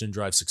 31st in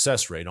drive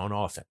success rate on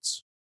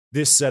offense.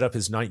 This setup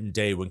is night and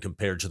day when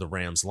compared to the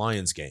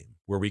Rams-Lions game,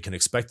 where we can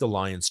expect the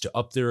Lions to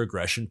up their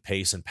aggression,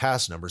 pace, and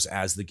pass numbers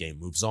as the game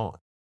moves on.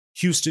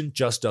 Houston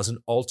just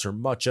doesn't alter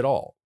much at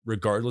all,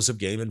 regardless of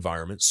game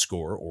environment,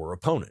 score, or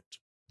opponent.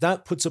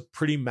 That puts a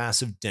pretty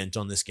massive dent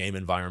on this game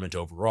environment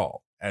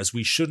overall, as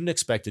we shouldn't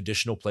expect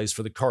additional plays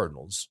for the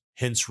Cardinals,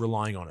 hence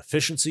relying on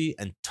efficiency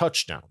and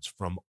touchdowns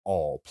from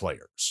all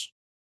players.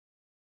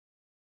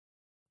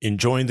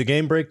 Enjoying the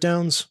game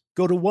breakdowns?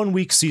 Go to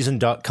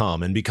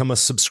oneweekseason.com and become a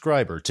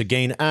subscriber to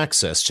gain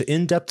access to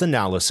in-depth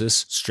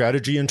analysis,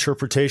 strategy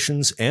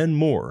interpretations, and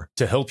more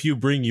to help you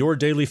bring your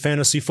daily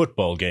fantasy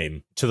football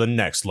game to the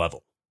next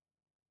level.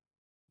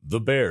 The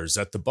Bears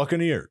at the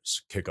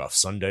Buccaneers kick off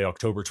Sunday,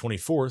 October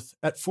 24th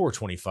at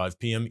 4:25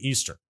 p.m.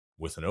 Eastern,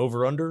 with an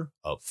over-under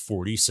of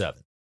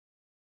 47.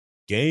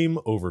 Game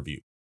Overview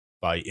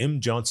by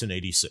M. Johnson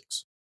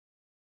 86.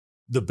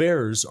 The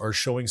Bears are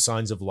showing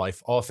signs of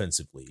life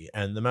offensively,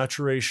 and the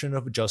maturation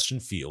of Justin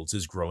Fields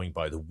is growing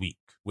by the week,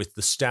 with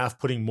the staff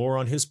putting more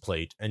on his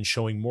plate and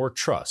showing more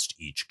trust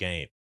each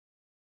game.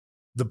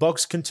 The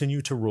Bucs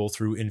continue to roll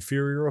through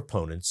inferior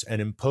opponents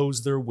and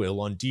impose their will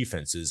on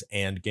defenses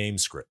and game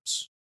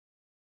scripts.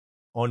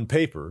 On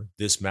paper,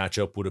 this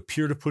matchup would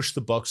appear to push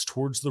the Bucs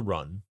towards the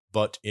run,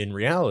 but in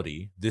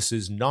reality, this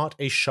is not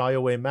a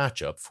shy-away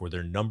matchup for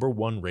their number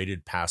 1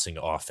 rated passing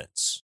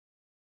offense.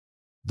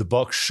 The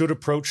Bucs should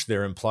approach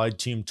their implied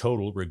team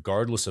total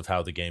regardless of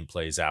how the game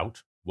plays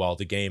out, while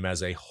the game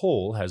as a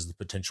whole has the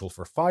potential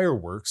for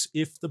fireworks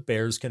if the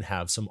Bears can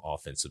have some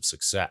offensive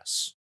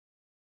success.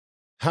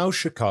 How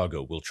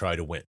Chicago will try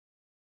to win.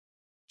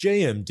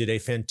 JM did a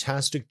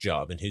fantastic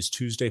job in his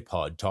Tuesday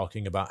pod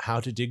talking about how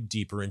to dig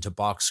deeper into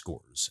box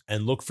scores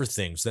and look for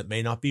things that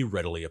may not be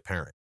readily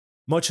apparent.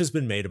 Much has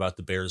been made about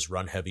the Bears'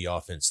 run-heavy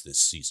offense this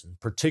season,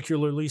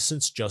 particularly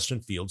since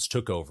Justin Fields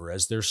took over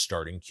as their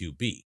starting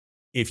QB.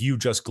 If you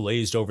just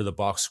glazed over the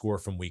box score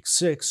from Week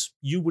 6,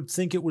 you would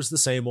think it was the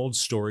same old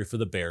story for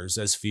the Bears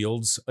as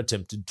Fields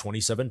attempted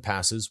 27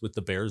 passes with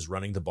the Bears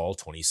running the ball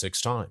 26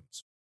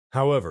 times.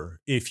 However,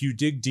 if you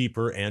dig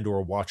deeper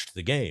and/or watched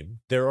the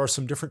game, there are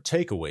some different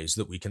takeaways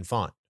that we can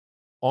find.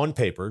 On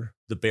paper,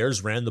 the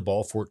Bears ran the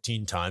ball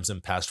 14 times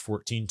and passed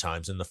 14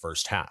 times in the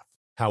first half.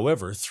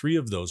 However, 3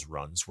 of those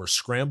runs were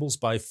scrambles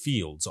by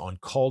Fields on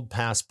called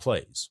pass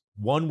plays,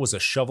 One was a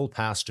shovel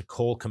pass to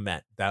Cole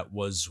Kmet that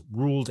was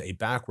ruled a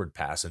backward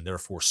pass and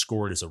therefore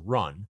scored as a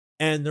run,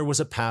 and there was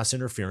a pass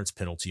interference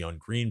penalty on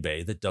Green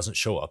Bay that doesn't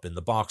show up in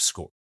the box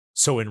score.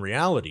 So in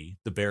reality,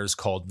 the Bears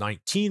called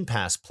 19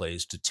 pass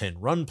plays to 10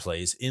 run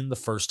plays in the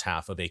first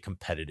half of a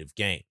competitive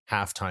game.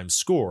 Halftime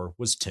score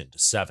was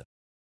 10-7.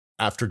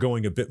 After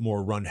going a bit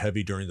more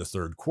run-heavy during the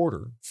third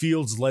quarter,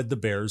 Fields led the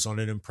Bears on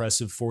an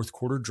impressive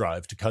fourth-quarter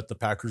drive to cut the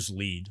Packers'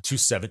 lead to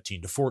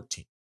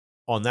 17-14.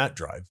 On that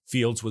drive,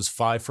 Fields was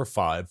 5 for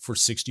 5 for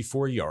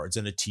 64 yards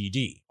and a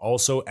TD,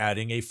 also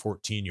adding a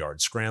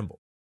 14-yard scramble.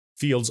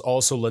 Fields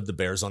also led the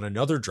Bears on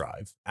another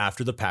drive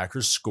after the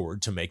Packers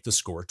scored to make the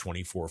score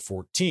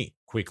 24-14,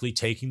 quickly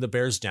taking the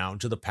Bears down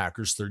to the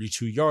Packers'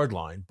 32-yard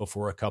line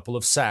before a couple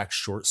of sacks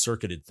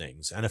short-circuited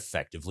things and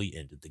effectively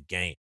ended the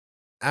game.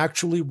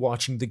 Actually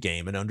watching the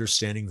game and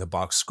understanding the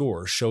box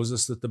score shows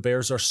us that the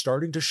Bears are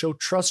starting to show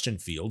trust in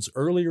Fields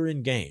earlier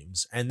in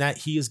games and that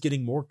he is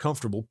getting more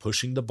comfortable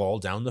pushing the ball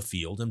down the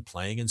field and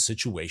playing in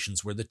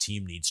situations where the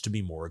team needs to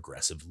be more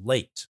aggressive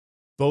late.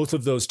 Both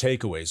of those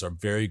takeaways are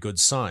very good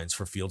signs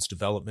for Fields'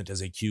 development as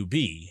a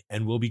QB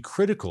and will be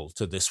critical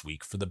to this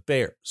week for the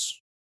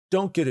Bears.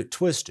 Don't get it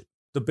twisted.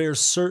 The Bears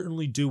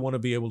certainly do want to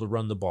be able to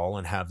run the ball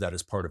and have that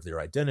as part of their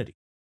identity.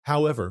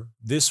 However,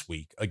 this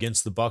week,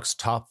 against the Bucs'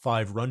 top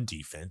 5 run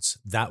defense,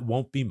 that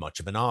won't be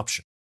much of an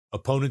option.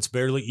 Opponents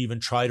barely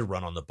even try to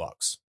run on the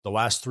Bucs. The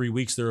last 3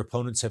 weeks, their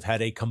opponents have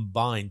had a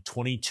combined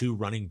 22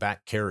 running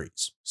back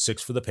carries,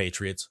 6 for the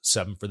Patriots,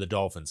 7 for the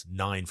Dolphins,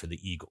 9 for the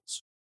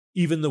Eagles.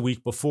 Even the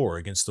week before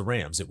against the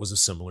Rams, it was a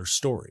similar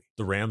story.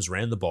 The Rams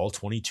ran the ball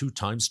 22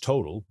 times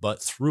total,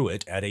 but threw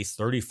it at a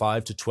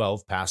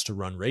 35-12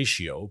 pass-to-run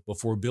ratio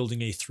before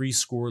building a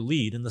 3-score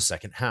lead in the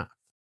second half.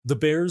 The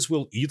Bears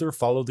will either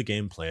follow the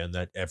game plan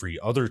that every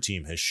other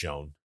team has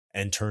shown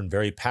and turn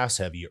very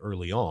pass-heavy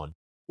early on,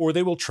 or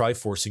they will try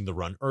forcing the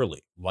run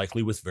early,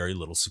 likely with very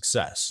little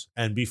success,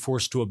 and be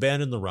forced to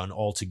abandon the run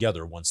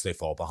altogether once they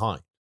fall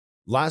behind.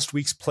 Last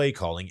week's play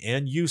calling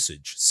and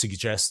usage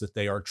suggests that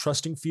they are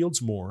trusting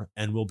Fields more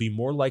and will be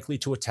more likely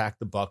to attack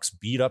the Bucs'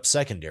 beat-up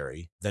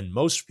secondary than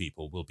most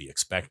people will be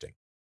expecting.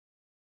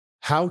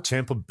 How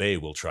Tampa Bay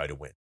will try to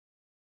win.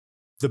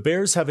 The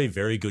Bears have a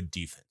very good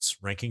defense,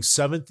 ranking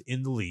 7th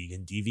in the league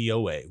in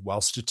DVOA,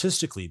 while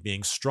statistically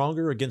being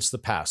stronger against the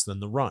pass than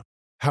the run.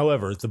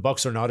 However, the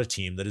Bucs are not a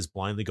team that is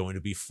blindly going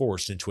to be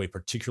forced into a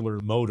particular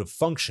mode of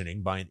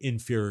functioning by an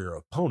inferior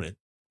opponent,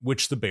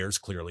 which the Bears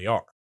clearly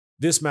are.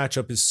 This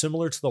matchup is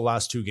similar to the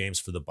last 2 games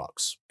for the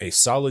Bucs, a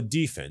solid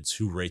defense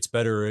who rates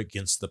better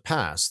against the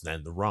pass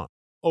than the run.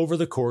 Over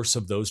the course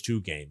of those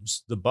 2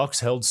 games, the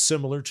Bucs held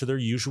similar to their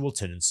usual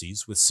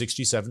tendencies with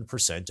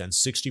 67% and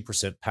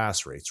 60%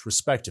 pass rates,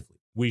 respectively.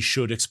 We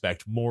should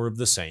expect more of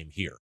the same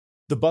here.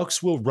 The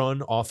Bucs will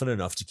run often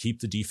enough to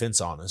keep the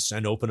defense honest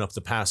and open up the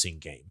passing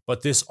game,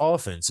 but this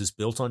offense is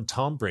built on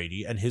Tom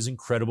Brady and his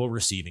incredible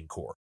receiving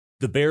core.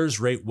 The Bears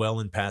rate well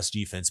in pass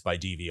defense by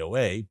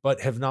DVOA,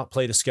 but have not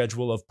played a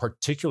schedule of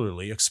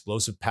particularly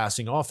explosive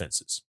passing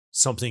offenses,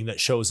 something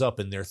that shows up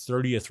in their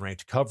 30th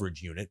ranked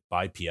coverage unit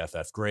by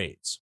PFF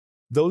grades.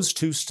 Those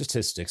 2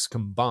 statistics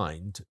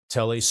combined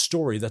tell a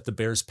story that the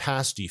Bears'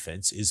 pass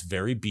defense is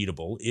very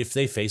beatable if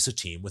they face a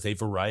team with a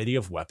variety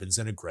of weapons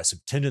and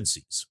aggressive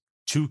tendencies,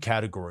 2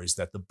 categories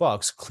that the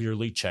Bucs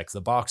clearly check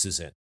the boxes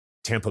in.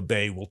 Tampa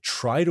Bay will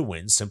try to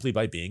win simply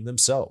by being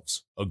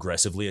themselves,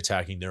 aggressively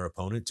attacking their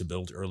opponent to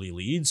build early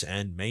leads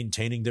and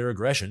maintaining their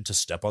aggression to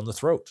step on the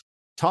throat.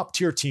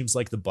 Top-tier teams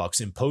like the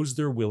Bucs impose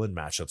their will in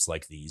matchups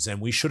like these,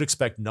 and we should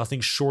expect nothing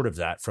short of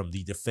that from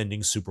the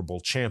defending Super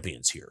Bowl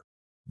champions here.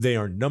 They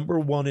are number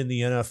 1 in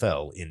the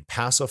NFL in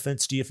pass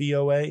offense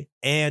DVOA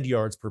and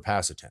yards per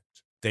pass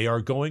attempt. They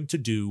are going to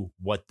do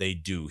what they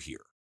do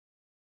here.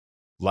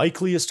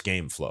 Likeliest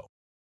game flow.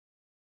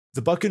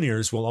 The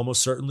Buccaneers will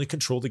almost certainly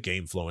control the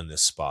game flow in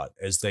this spot,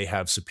 as they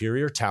have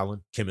superior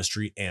talent,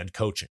 chemistry, and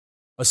coaching.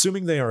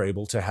 Assuming they are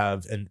able to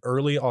have an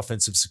early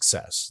offensive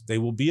success, they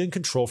will be in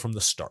control from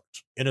the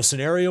start. In a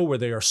scenario where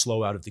they are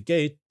slow out of the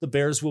gate, the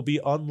Bears will be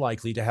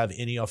unlikely to have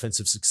any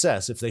offensive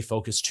success if they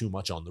focus too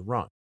much on the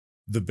run.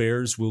 The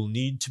Bears will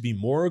need to be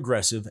more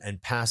aggressive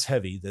and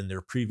pass-heavy than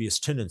their previous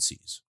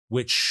tendencies,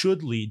 which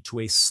should lead to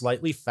a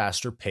slightly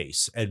faster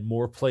pace and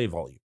more play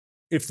volume.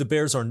 If the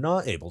Bears are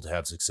not able to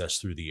have success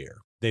through the air,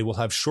 they will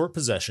have short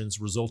possessions,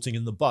 resulting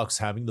in the Bucs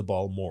having the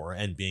ball more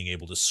and being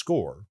able to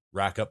score,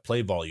 rack up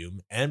play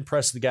volume, and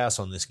press the gas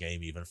on this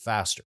game even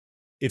faster.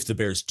 If the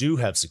Bears do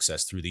have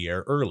success through the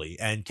air early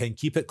and can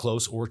keep it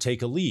close or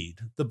take a lead,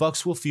 the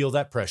Bucs will feel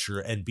that pressure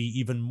and be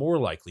even more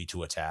likely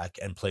to attack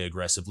and play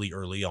aggressively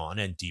early on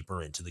and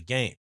deeper into the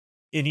game.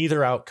 In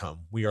either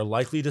outcome, we are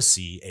likely to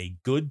see a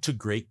good to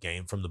great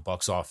game from the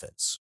Bucs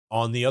offense.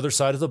 On the other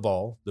side of the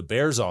ball, the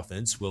Bears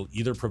offense will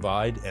either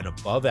provide an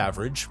above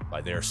average, by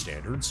their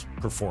standards,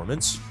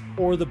 performance,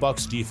 or the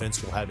Bucs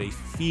defense will have a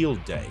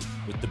field day,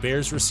 with the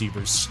Bears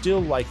receivers still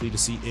likely to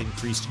see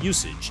increased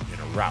usage in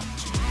a rout.